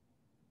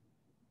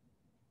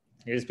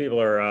 These people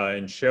are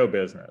in show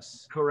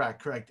business.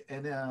 Correct.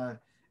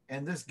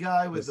 And this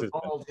guy with the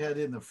bald head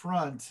in the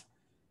front,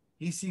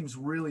 he seems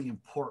really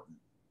important.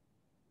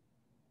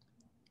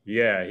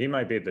 Yeah, he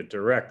might be the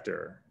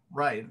director.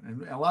 Right.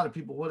 And a lot of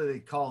people, what do they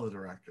call the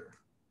director?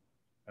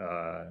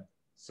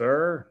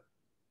 Sir?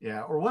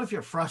 Yeah. Or what if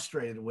you're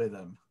frustrated with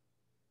him?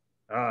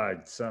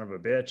 Son of a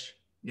bitch.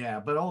 Yeah,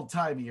 but old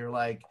timey, you're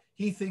like,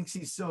 he thinks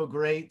he's so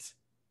great.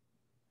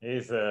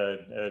 He's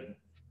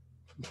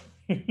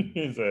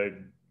he's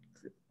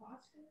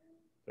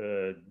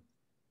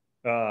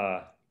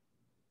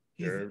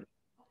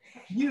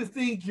you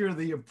think you're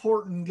the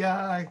important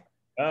guy.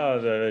 Oh,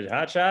 the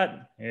hot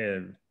shot?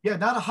 Yeah,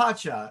 not a hot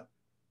shot.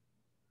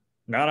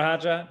 Not a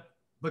hot shot?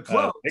 But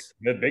close.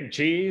 The big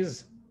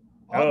cheese?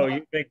 Oh,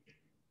 you think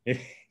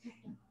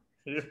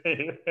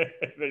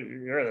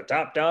you're the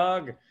top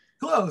dog?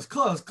 Close.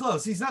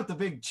 He's not the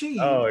big cheese.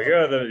 Oh,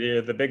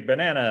 you're the big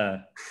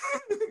banana.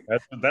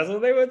 That's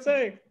what they would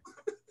say.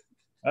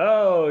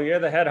 Oh, you're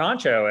the head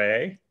honcho,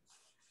 eh?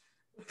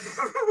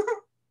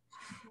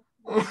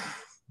 You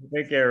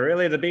think you're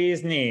really the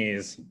bee's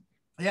knees.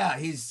 Yeah,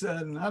 he's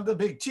not the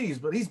big cheese,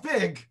 but he's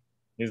big.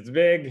 He's the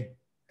big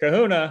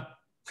kahuna.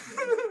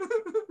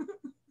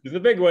 He's the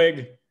big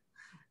wig.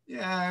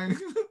 Yeah.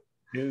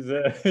 He's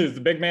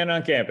the big man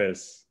on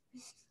campus.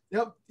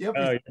 Yep.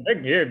 Oh,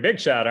 you're a big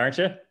shot, aren't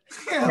you?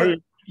 Yeah.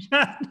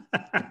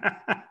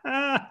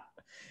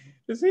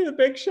 Is he the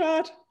big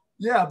shot?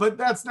 Yeah, but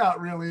that's not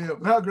really it.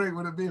 How great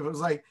would it be if it was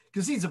like,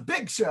 because he's a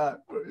big shot?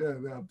 Yeah,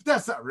 no, but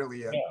that's not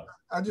really it.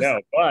 No,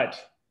 but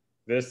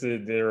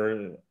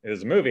there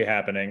is a movie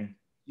happening.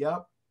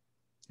 Yep.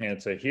 And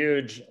it's a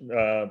huge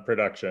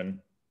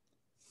production.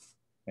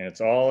 And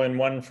it's all in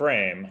one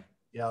frame.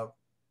 Yep.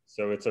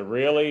 So it's a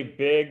really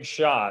big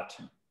shot.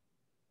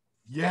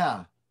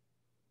 Yeah.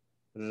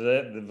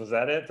 Was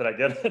that it? Did I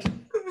get it?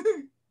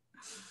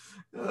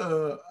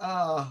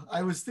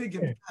 I was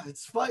thinking, God,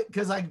 it's fun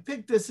because I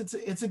picked this.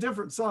 It's a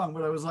different song,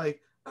 but I was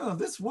like, oh,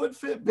 this would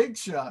fit Big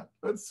Shot.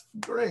 That's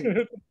great.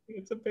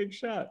 It's a big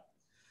shot.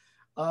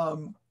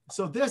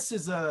 So this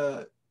is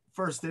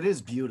first, it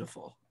is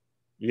beautiful.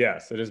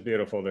 Yes, it is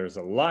beautiful. There's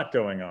a lot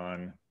going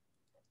on.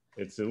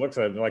 It looks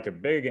like a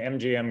big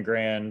MGM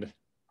Grand,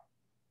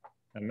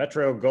 a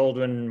Metro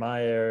Goldwyn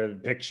Mayer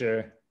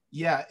picture.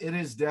 Yeah, it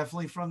is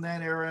definitely from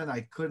that era, and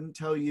I couldn't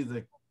tell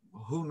you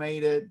who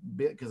made it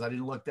because I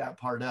didn't look that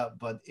part up.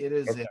 But it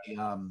is Okay. a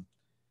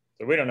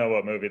So we don't know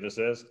what movie this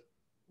is.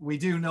 we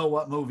do know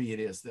what movie it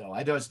is, though.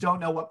 I just don't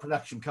know what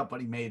production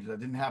company made it. I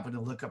didn't happen to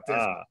look up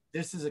this.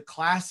 This is a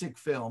classic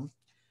film,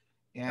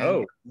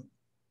 and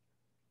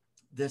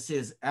this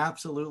is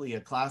absolutely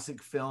a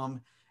classic film.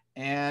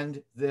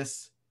 And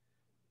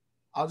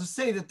I'll just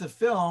say that the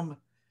film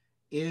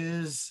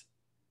is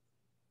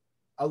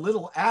a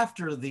little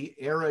after the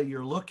era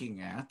you're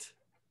looking at.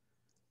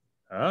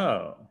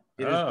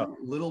 It is a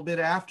little bit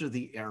after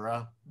the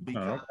era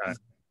because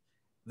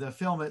the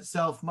film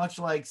itself, much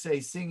like,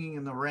 say, Singing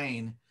in the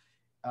Rain,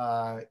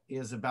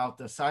 is about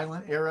the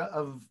silent era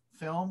of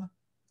film.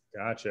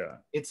 Gotcha.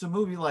 It's a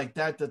movie like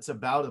that that's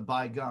about a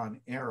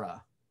bygone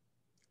era.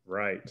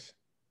 Right.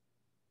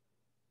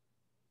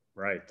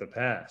 Right. The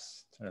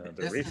past.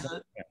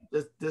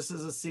 This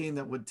is a scene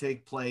that would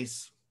take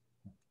place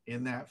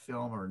in that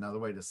film, or another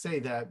way to say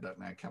that, but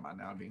man, come on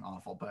now, I'm being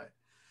awful. But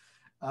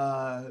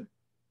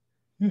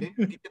if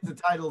you get the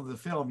title of the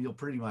film, you'll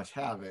pretty much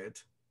have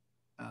it.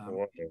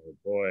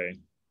 Boy.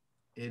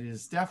 It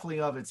is definitely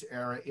of its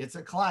era. It's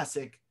a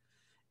classic.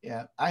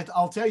 Yeah,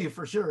 I'll tell you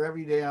for sure,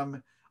 every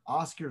damn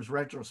Oscars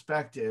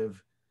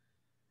retrospective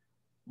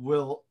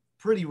will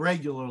pretty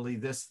regularly,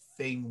 this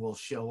thing will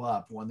show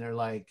up when they're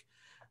like,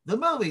 the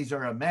movies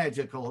are a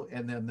magical,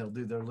 and then they'll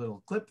do their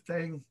little clip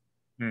thing.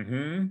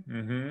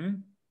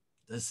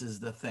 This is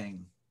the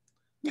thing.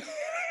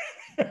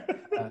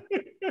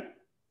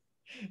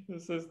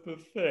 This is the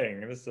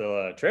thing. This is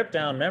a trip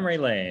down memory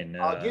lane.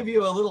 I'll give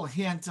you a little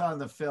hint on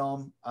the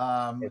film.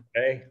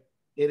 Okay.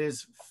 It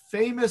is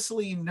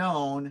famously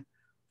known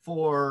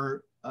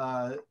for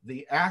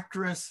the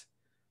actress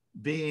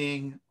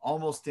being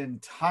almost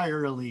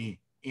entirely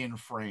in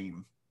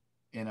frame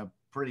in a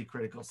pretty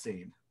critical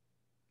scene.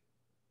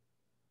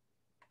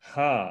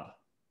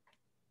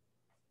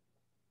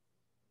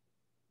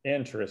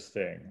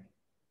 Interesting.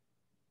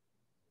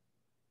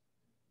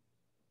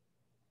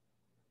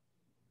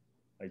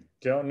 I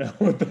don't know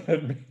what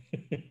that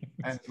means.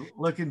 And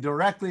looking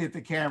directly at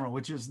the camera,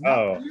 which is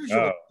not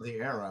usual for the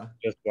era.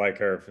 Just like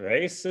her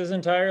face is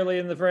entirely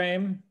in the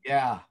frame?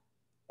 Yeah.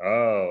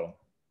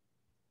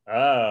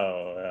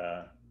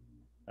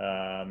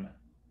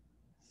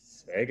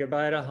 Say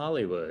goodbye to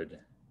Hollywood.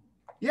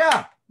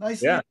 Yeah,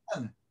 nicely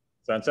done.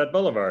 Sunset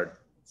Boulevard.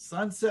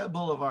 Sunset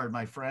Boulevard,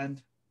 my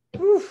friend.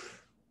 Oof.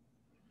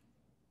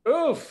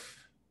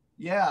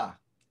 Yeah.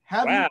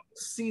 Have you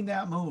seen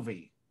that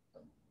movie?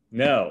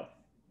 No.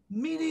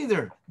 Me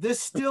neither.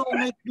 This still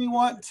makes me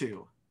want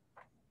to.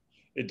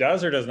 It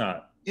does or does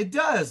not? It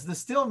does. This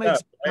still makes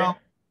me go.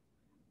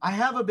 I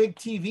have a big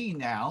TV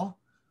now,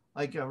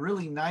 like a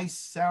really nice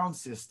sound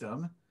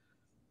system.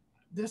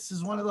 This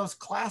is one of those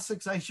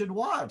classics I should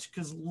watch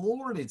because,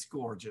 Lord, it's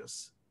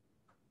gorgeous.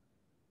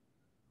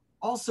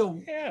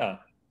 Also,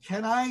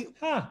 could I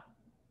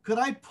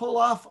pull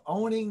off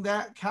owning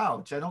that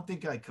couch? I don't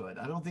think I could.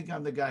 I don't think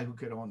I'm the guy who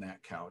could own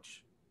that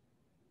couch.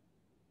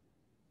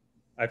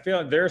 I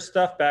feel there's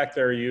stuff back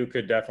there you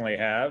could definitely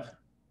have.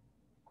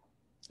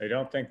 I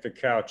don't think the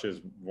couch is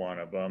one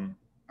of them.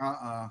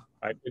 I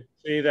could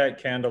see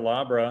that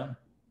candelabra.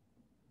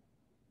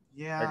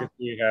 Yeah. I could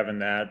see you having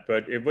that,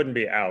 but it wouldn't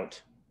be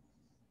out.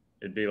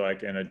 It'd be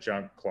like in a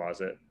junk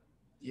closet.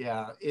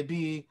 Yeah,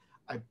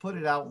 I put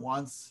it out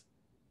once.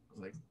 I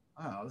was like,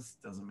 oh, this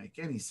doesn't make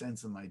any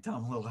sense in my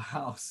dumb little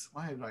house.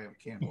 Why do I have a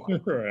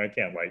candelabra? I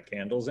can't light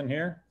candles in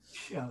here.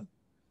 Yeah.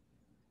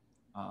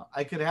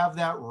 I could have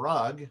that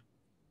rug.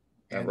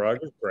 That rug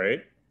is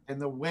great. And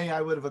the way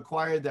I would have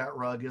acquired that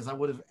rug is I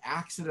would have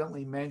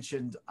accidentally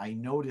mentioned I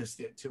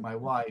noticed it to my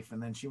wife,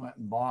 and then she went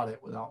and bought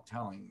it without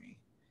telling me.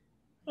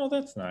 Oh,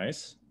 that's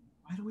nice.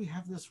 Why do we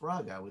have this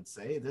rug? I would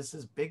say this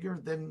is bigger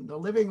than the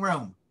living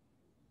room.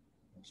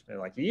 She'd be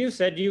like, you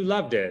said you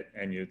loved it.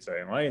 And you'd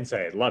say, well, I didn't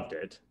say I loved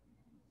it.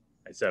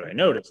 I said I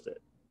noticed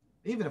it.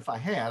 Even if I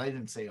had, I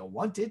didn't say I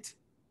want it.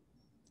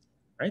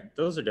 Right?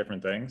 Those are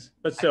different things.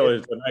 But still,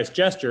 it's a nice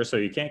gesture, so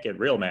you can't get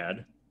real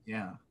mad.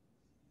 Yeah.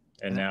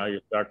 And now you're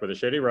stuck with a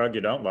shitty rug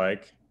you don't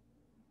like,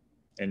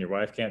 and your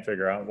wife can't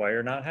figure out why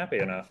you're not happy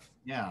enough.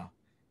 Yeah.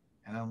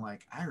 And I'm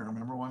like, I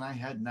remember when I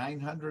had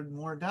 $900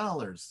 more. I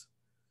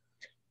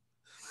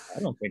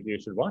don't think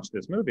you should watch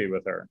this movie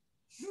with her.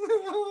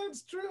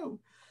 It's true.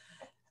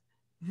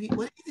 What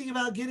do you think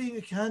about getting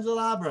a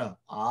candelabra?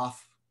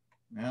 Off.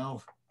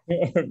 No.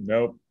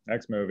 Nope.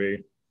 Next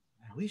movie.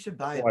 We should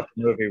buy watch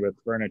a movie with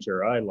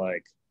furniture I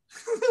like.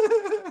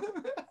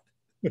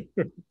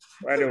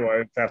 Why do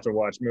I have to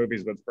watch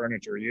movies with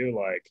furniture you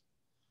like?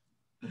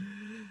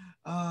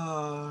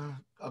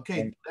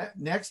 Okay,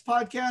 next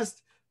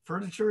podcast,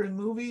 furniture and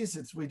movies.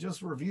 We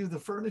just review the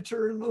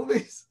furniture and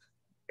movies.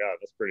 God,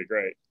 that's pretty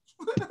great.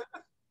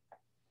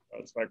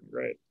 That's fucking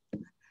great.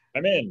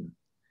 I'm in.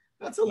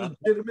 That's a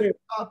legitimate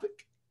topic.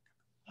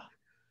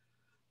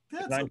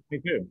 That's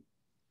 922.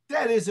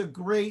 That is a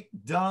great,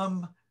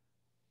 dumb,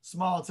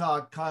 small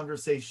talk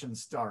conversation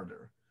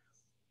starter.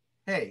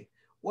 Hey,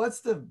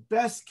 what's the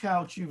best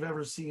couch you've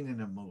ever seen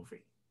in a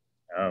movie?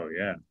 Oh,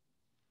 yeah.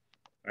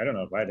 I don't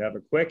know if I'd have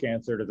a quick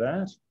answer to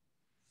that,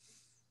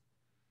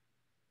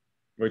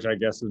 which I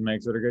guess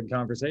makes it a good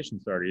conversation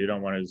starter. You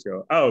don't want to just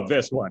go, oh,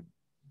 this one.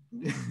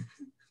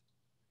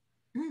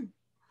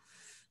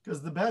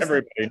 Because the best...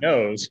 Everybody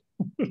knows.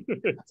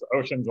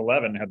 Ocean's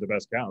 11 had the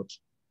best couch.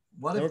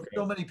 What if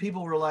so many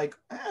people were like,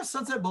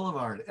 Sunset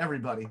Boulevard?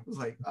 Everybody was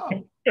like,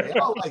 oh, they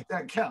all like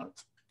that couch.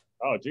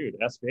 Oh, dude,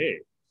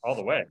 SP, all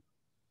the way.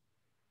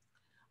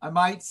 I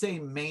might say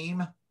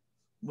Mame.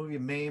 Movie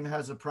Mame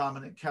has a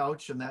prominent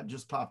couch, and that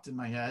just popped in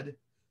my head.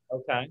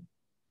 Okay.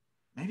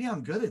 Maybe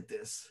I'm good at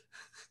this.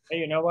 Hey,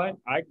 you know what?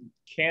 I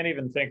can't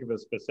even think of a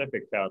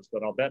specific couch,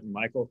 but I'll bet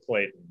Michael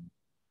Clayton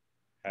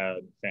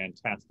had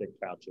fantastic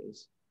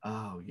couches.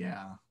 Oh,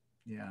 yeah.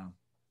 Yeah.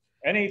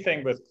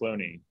 Anything with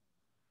Clooney.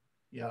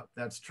 Yeah,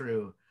 that's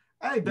true.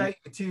 I bet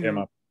you too. Him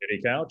a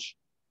kitty couch.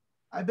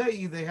 I bet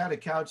you they had a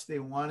couch they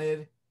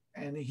wanted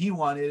and he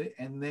wanted,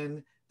 and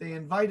then they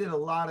invited a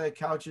lot of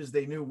couches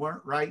they knew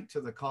weren't right to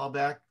the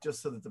callback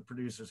just so that the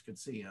producers could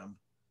see them.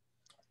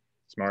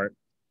 Smart.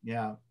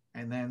 Yeah.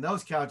 And then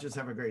those couches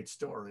have a great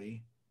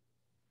story.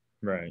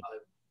 Right.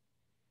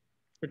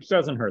 Which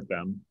doesn't hurt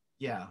them.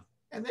 Yeah.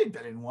 And they've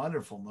been in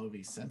wonderful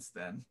movies since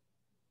then.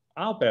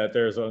 I'll bet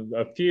there's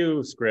a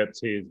few scripts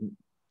he's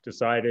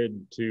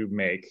decided to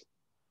make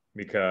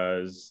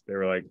because they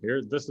were like,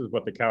 this is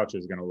what the couch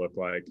is going to look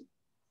like.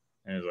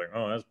 And he's like,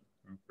 oh, that's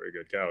a pretty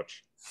good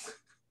couch.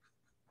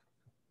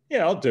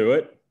 Yeah, I'll do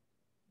it.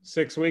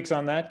 6 weeks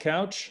on that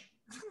couch.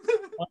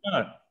 Why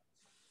not?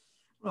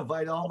 I'll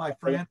invite all my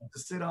friends to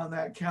sit on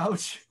that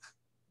couch.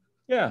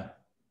 Yeah.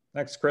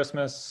 Next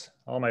Christmas,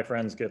 all my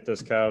friends get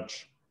this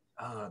couch.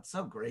 Oh, it's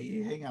so great.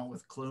 You hang out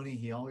with Clooney,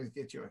 he always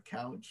gets you a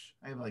couch.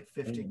 I have like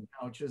 15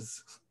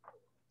 couches.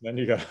 Then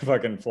you gotta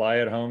fucking fly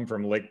it home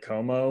from Lake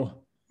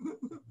Como.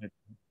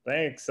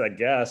 Thanks, I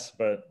guess,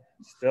 but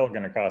still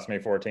gonna cost me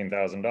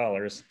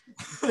 $14,000.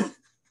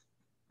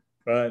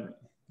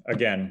 But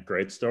again,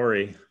 great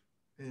story.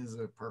 It is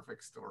a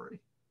perfect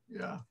story.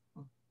 Yeah.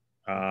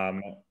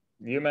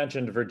 You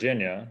mentioned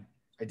Virginia.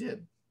 I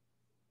did.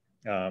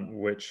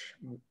 Which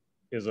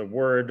is a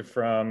word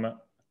from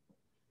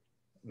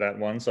that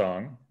one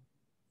song.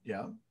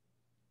 Yeah.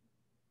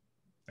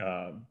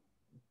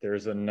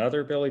 There's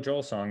another Billy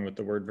Joel song with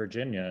the word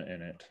Virginia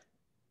in it.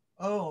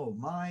 Oh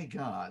my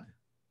God.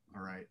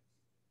 All right.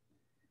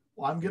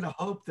 Well, I'm going to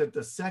hope that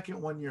the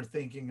second one you're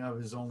thinking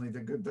of is Only the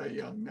Good Die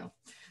Young now.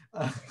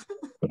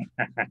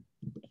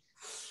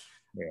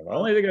 Yeah,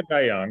 Only the Good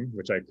Die Young,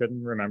 which I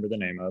couldn't remember the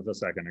name of a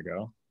second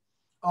ago.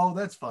 Oh,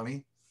 that's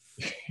funny.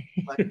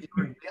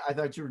 I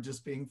thought you were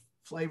just being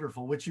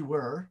flavorful, which you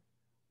were,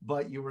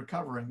 but you were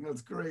covering.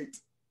 That's great.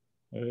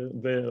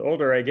 The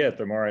older I get,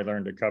 the more I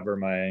learn to cover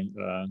my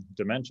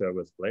dementia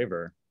with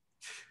flavor.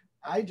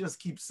 I just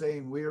keep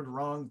saying weird,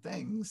 wrong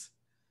things.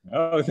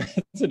 Oh,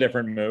 that's a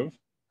different move.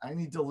 I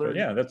need to learn. But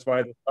yeah, that's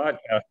why the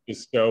podcast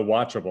is so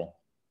watchable,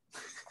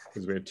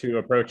 because we have two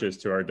approaches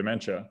to our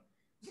dementia.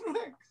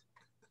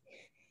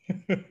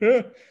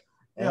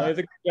 Only the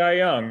Good Die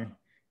Young.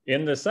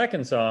 In the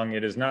second song,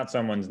 it is not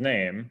someone's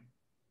name.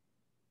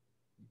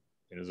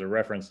 It is a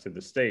reference to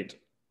the state.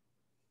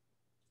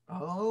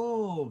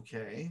 Oh,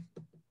 okay.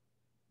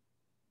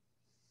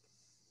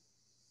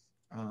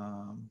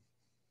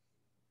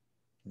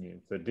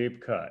 It's a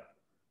deep cut.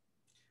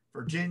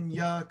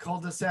 Virginia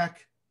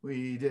cul-de-sac.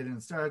 We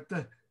didn't start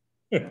the...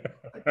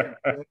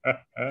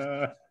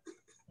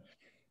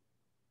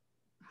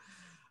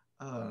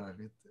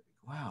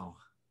 Wow.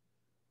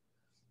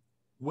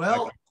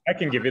 Well, I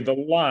can give you the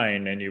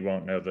line and you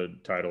won't know the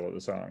title of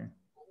the song.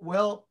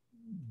 Well,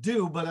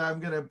 but I'm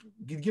going to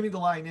give me the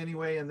line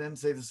anyway and then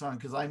say the song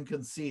because I'm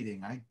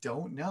conceding. I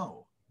don't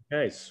know.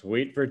 Okay,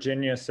 Sweet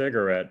Virginia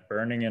Cigarette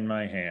Burning in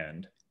My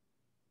Hand.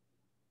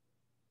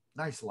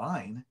 Nice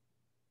line.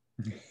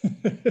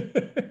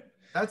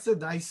 That's a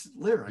nice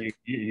lyric.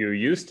 You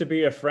used to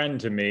be a friend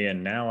to me,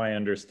 and now I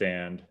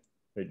understand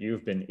that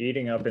you've been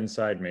eating up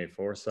inside me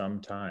for some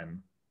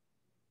time.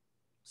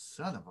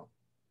 Son of a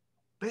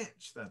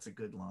bitch. That's a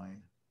good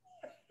line.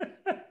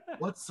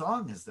 What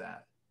song is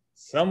that?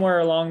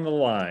 Somewhere Along the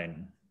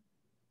Line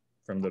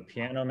from the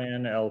Piano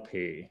Man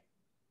LP.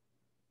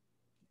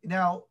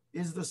 Now,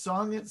 is the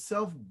song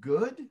itself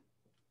good?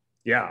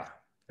 Yeah,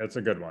 that's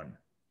a good one.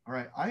 All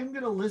right, I'm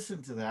going to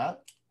listen to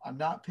that. I'm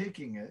not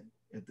picking it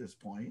at this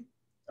point.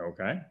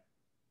 Okay.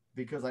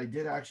 Because I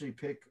did actually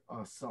pick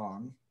a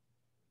song.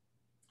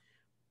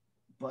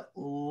 But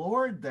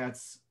Lord,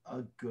 that's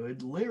a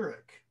good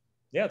lyric.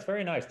 Yeah, it's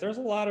very nice. There's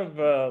a lot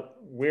of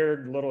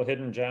weird little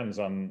hidden gems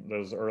on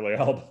those early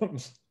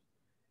albums.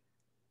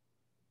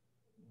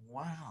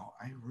 Wow.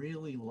 I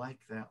really like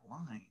that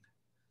line.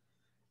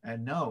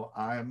 And no,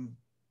 I'm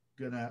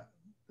gonna,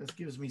 this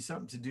gives me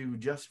something to do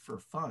just for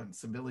fun.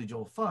 Some Billy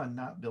Joel fun,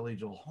 not Billy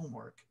Joel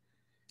homework.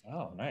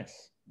 Oh,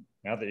 nice.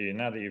 Now that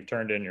you've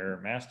turned in your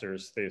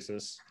master's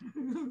thesis,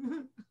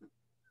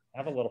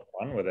 have a little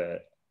fun with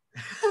it.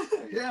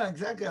 Yeah,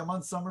 exactly. I'm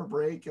on summer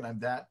break and I'm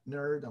that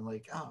nerd. I'm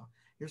like, oh,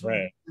 here's what I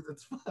Right. do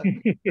that's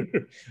fun.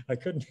 I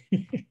couldn't.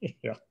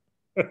 Yeah.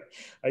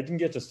 I didn't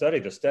get to study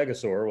the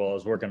stegosaur while I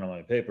was working on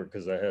my paper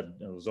because I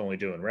was only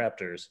doing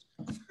raptors.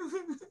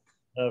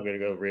 I'm gonna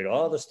go read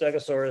all the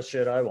stegosaurus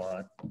shit I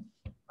want.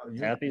 Oh,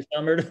 yeah. Happy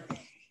summer.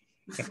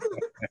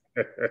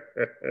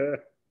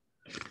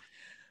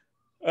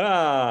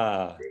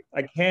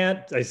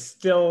 I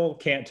still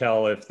can't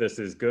tell if this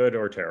is good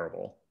or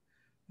terrible.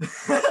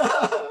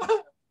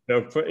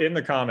 So put in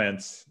the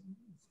comments,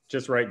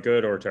 just write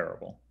good or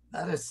terrible.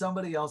 That is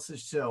somebody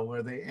else's show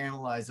where they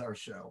analyze our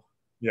show.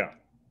 Yeah.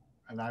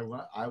 And I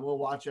will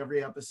watch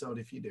every episode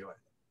if you do it.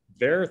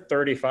 They're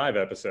 35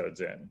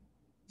 episodes in.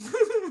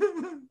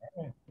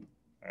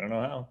 I don't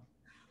know how.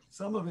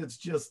 Some of it's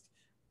just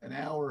an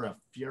hour of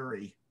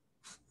fury.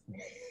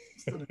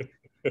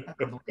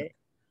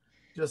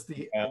 Just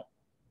the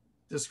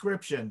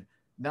description,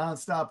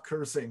 nonstop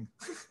cursing.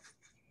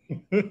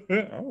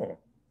 Oh.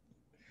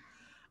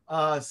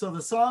 So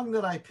the song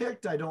that I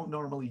picked, I don't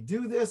normally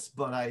do this,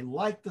 but I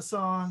like the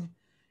song,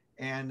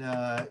 and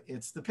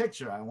it's The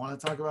Picture. I want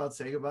to talk about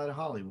Say Goodbye to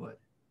Hollywood.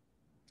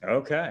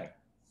 Okay.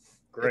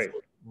 Great. It's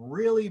a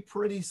really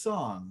pretty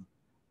song.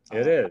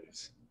 It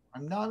is.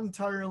 I'm not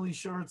entirely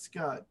sure it's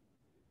got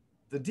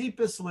the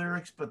deepest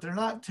lyrics, but they're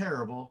not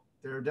terrible.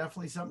 They're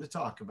definitely something to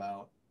talk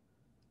about.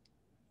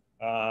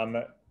 I'm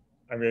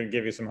going to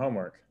give you some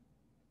homework.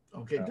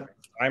 Okay.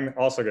 I'm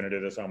also going to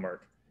do this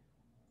homework.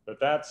 But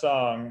that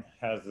song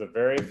has the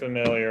very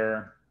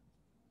familiar,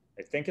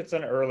 I think it's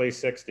an early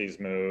 60s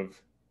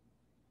move,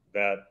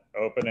 that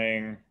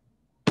opening.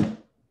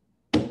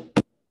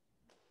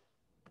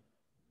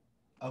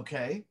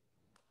 Okay.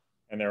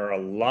 And there are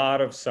a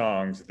lot of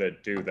songs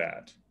that do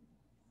that.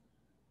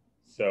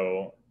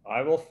 So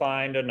I will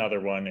find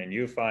another one and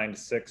you find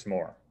 6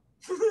 more.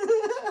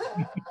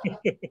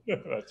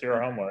 That's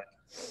your homework.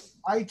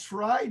 I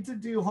tried to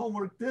do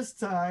homework this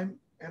time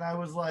and I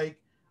was like,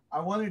 I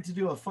wanted to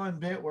do a fun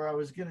bit where I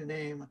was going to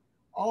name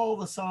all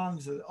the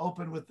songs that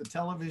open with the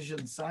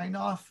television sign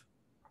off.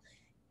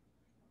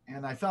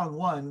 And I found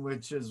one,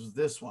 which is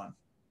this one.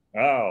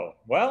 Oh,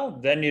 well,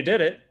 then you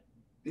did it.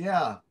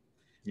 Yeah.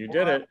 You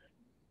did it.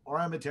 Or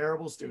I'm a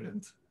terrible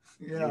student.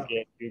 Yeah.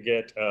 You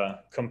get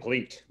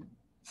complete.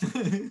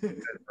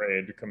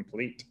 Grade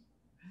complete.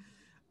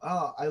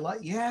 Oh,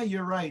 yeah,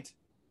 you're right.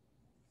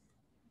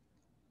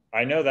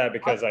 I know that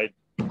because I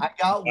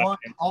got one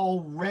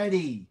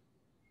already.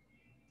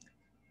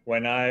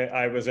 When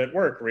I was at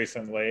work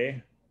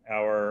recently,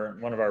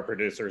 one of our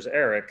producers,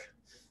 Eric,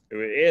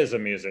 who is a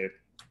music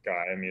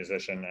guy, a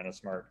musician and a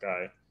smart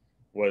guy,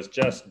 was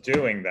just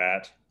doing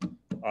that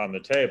on the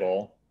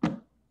table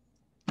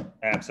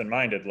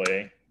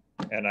absentmindedly,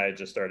 and I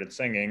just started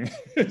singing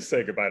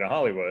Say Goodbye to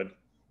Hollywood.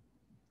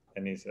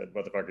 And he said,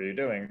 "What the fuck are you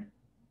doing?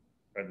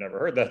 I've never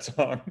heard that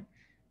song."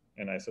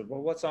 And I said,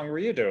 "Well, what song were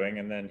you doing?"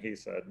 And then he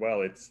said,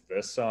 "Well, it's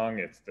this song,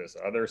 it's this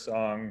other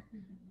song."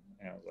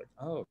 And I was like,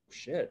 "Oh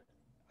shit,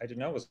 I didn't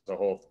know it was the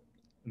whole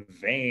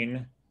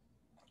vein."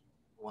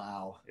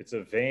 Wow. It's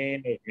a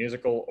vein of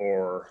musical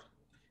ore.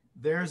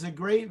 There's a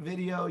great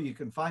video. You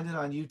can find it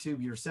on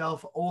YouTube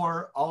yourself,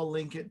 or I'll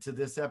link it to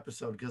this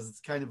episode because it's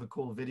kind of a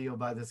cool video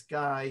by this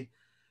guy.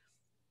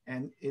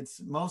 And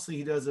it's mostly,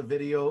 he does a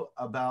video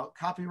about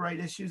copyright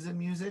issues in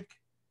music.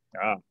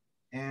 Ah.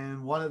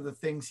 And one of the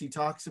things he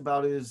talks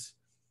about is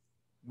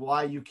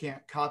why you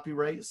can't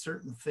copyright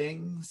certain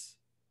things,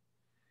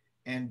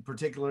 and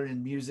particular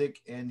in music.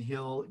 And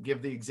he'll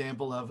give the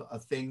example of a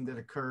thing that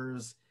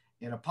occurs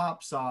in a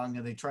pop song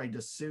and they tried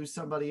to sue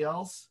somebody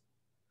else.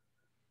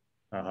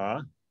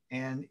 Uh-huh.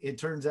 And it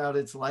turns out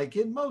it's like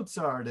in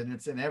Mozart and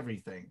it's in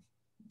everything.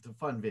 It's a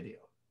fun video.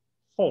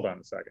 Hold on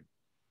a second.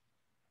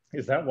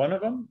 Is that one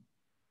of them?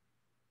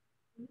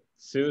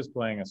 Sue is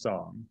playing a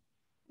song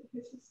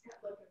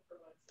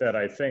that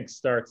I think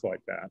starts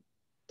like that.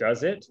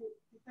 Does it?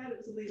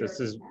 This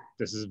is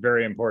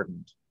very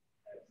important.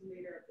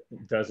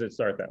 Does it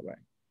start that way?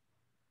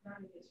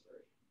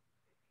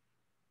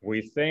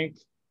 We think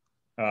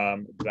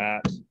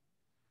that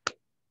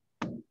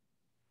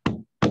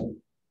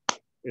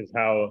is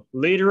how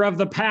Leader of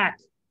the Pack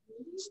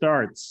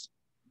starts.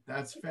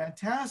 That's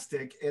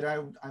fantastic. And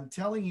I'm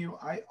telling you,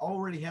 I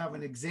already have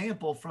an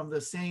example from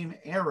the same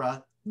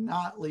era,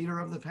 not Leader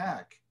of the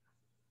Pack.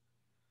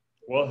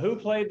 Well, who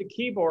played the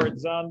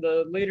keyboards on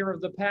the Leader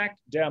of the Pack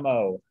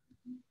demo?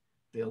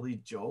 Billy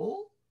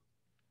Joel?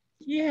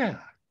 Yeah.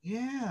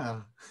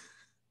 Yeah.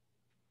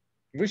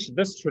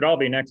 This should all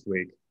be next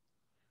week,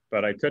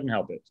 but I couldn't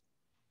help it.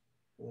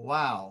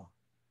 Wow.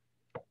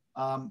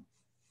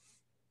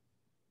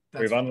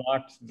 We've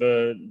unlocked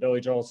the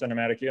Billy Joel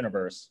cinematic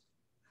universe.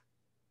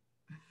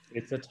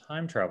 It's a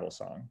time travel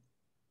song.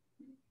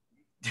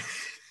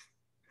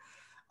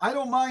 I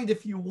don't mind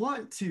if you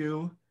want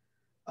to.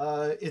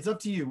 It's up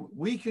to you.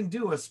 We can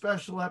do a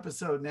special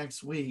episode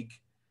next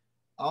week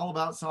all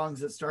about songs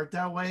that start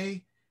that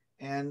way,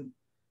 and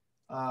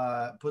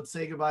put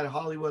Say Goodbye to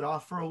Hollywood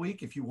off for a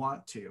week if you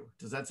want to.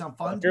 Does that sound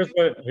fun?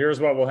 Here's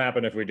what will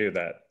happen if we do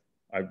that.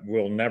 I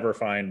will never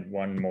find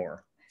one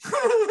more.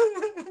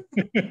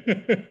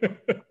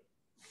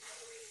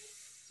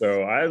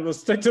 So I will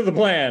stick to the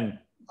plan.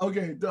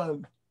 Okay,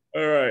 done.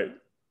 All right.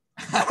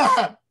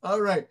 All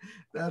right.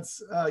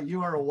 That's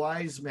you are a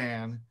wise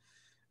man.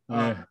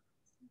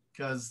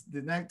 Because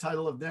the next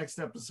title of next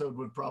episode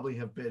would probably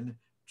have been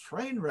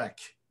Trainwreck.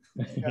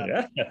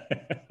 Yeah.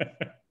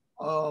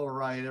 All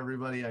right,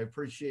 everybody. I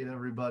appreciate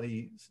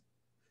everybody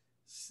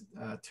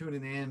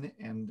tuning in,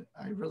 and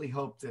I really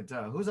hope that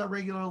who's our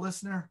regular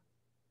listener?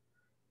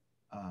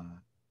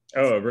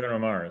 Bruno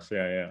Mars.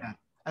 Yeah.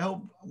 I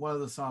hope one of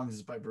the songs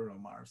is by Bruno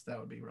Mars. That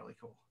would be really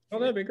cool. Oh,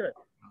 that'd be great.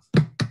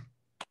 Am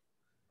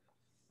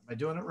I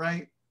doing it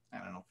right? I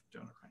don't know if I'm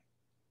doing it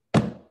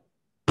right.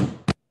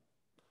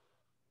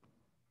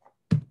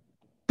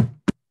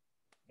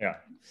 Yeah.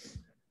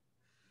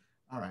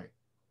 All right.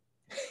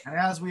 And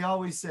as we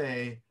always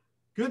say,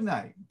 good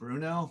night,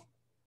 Bruno.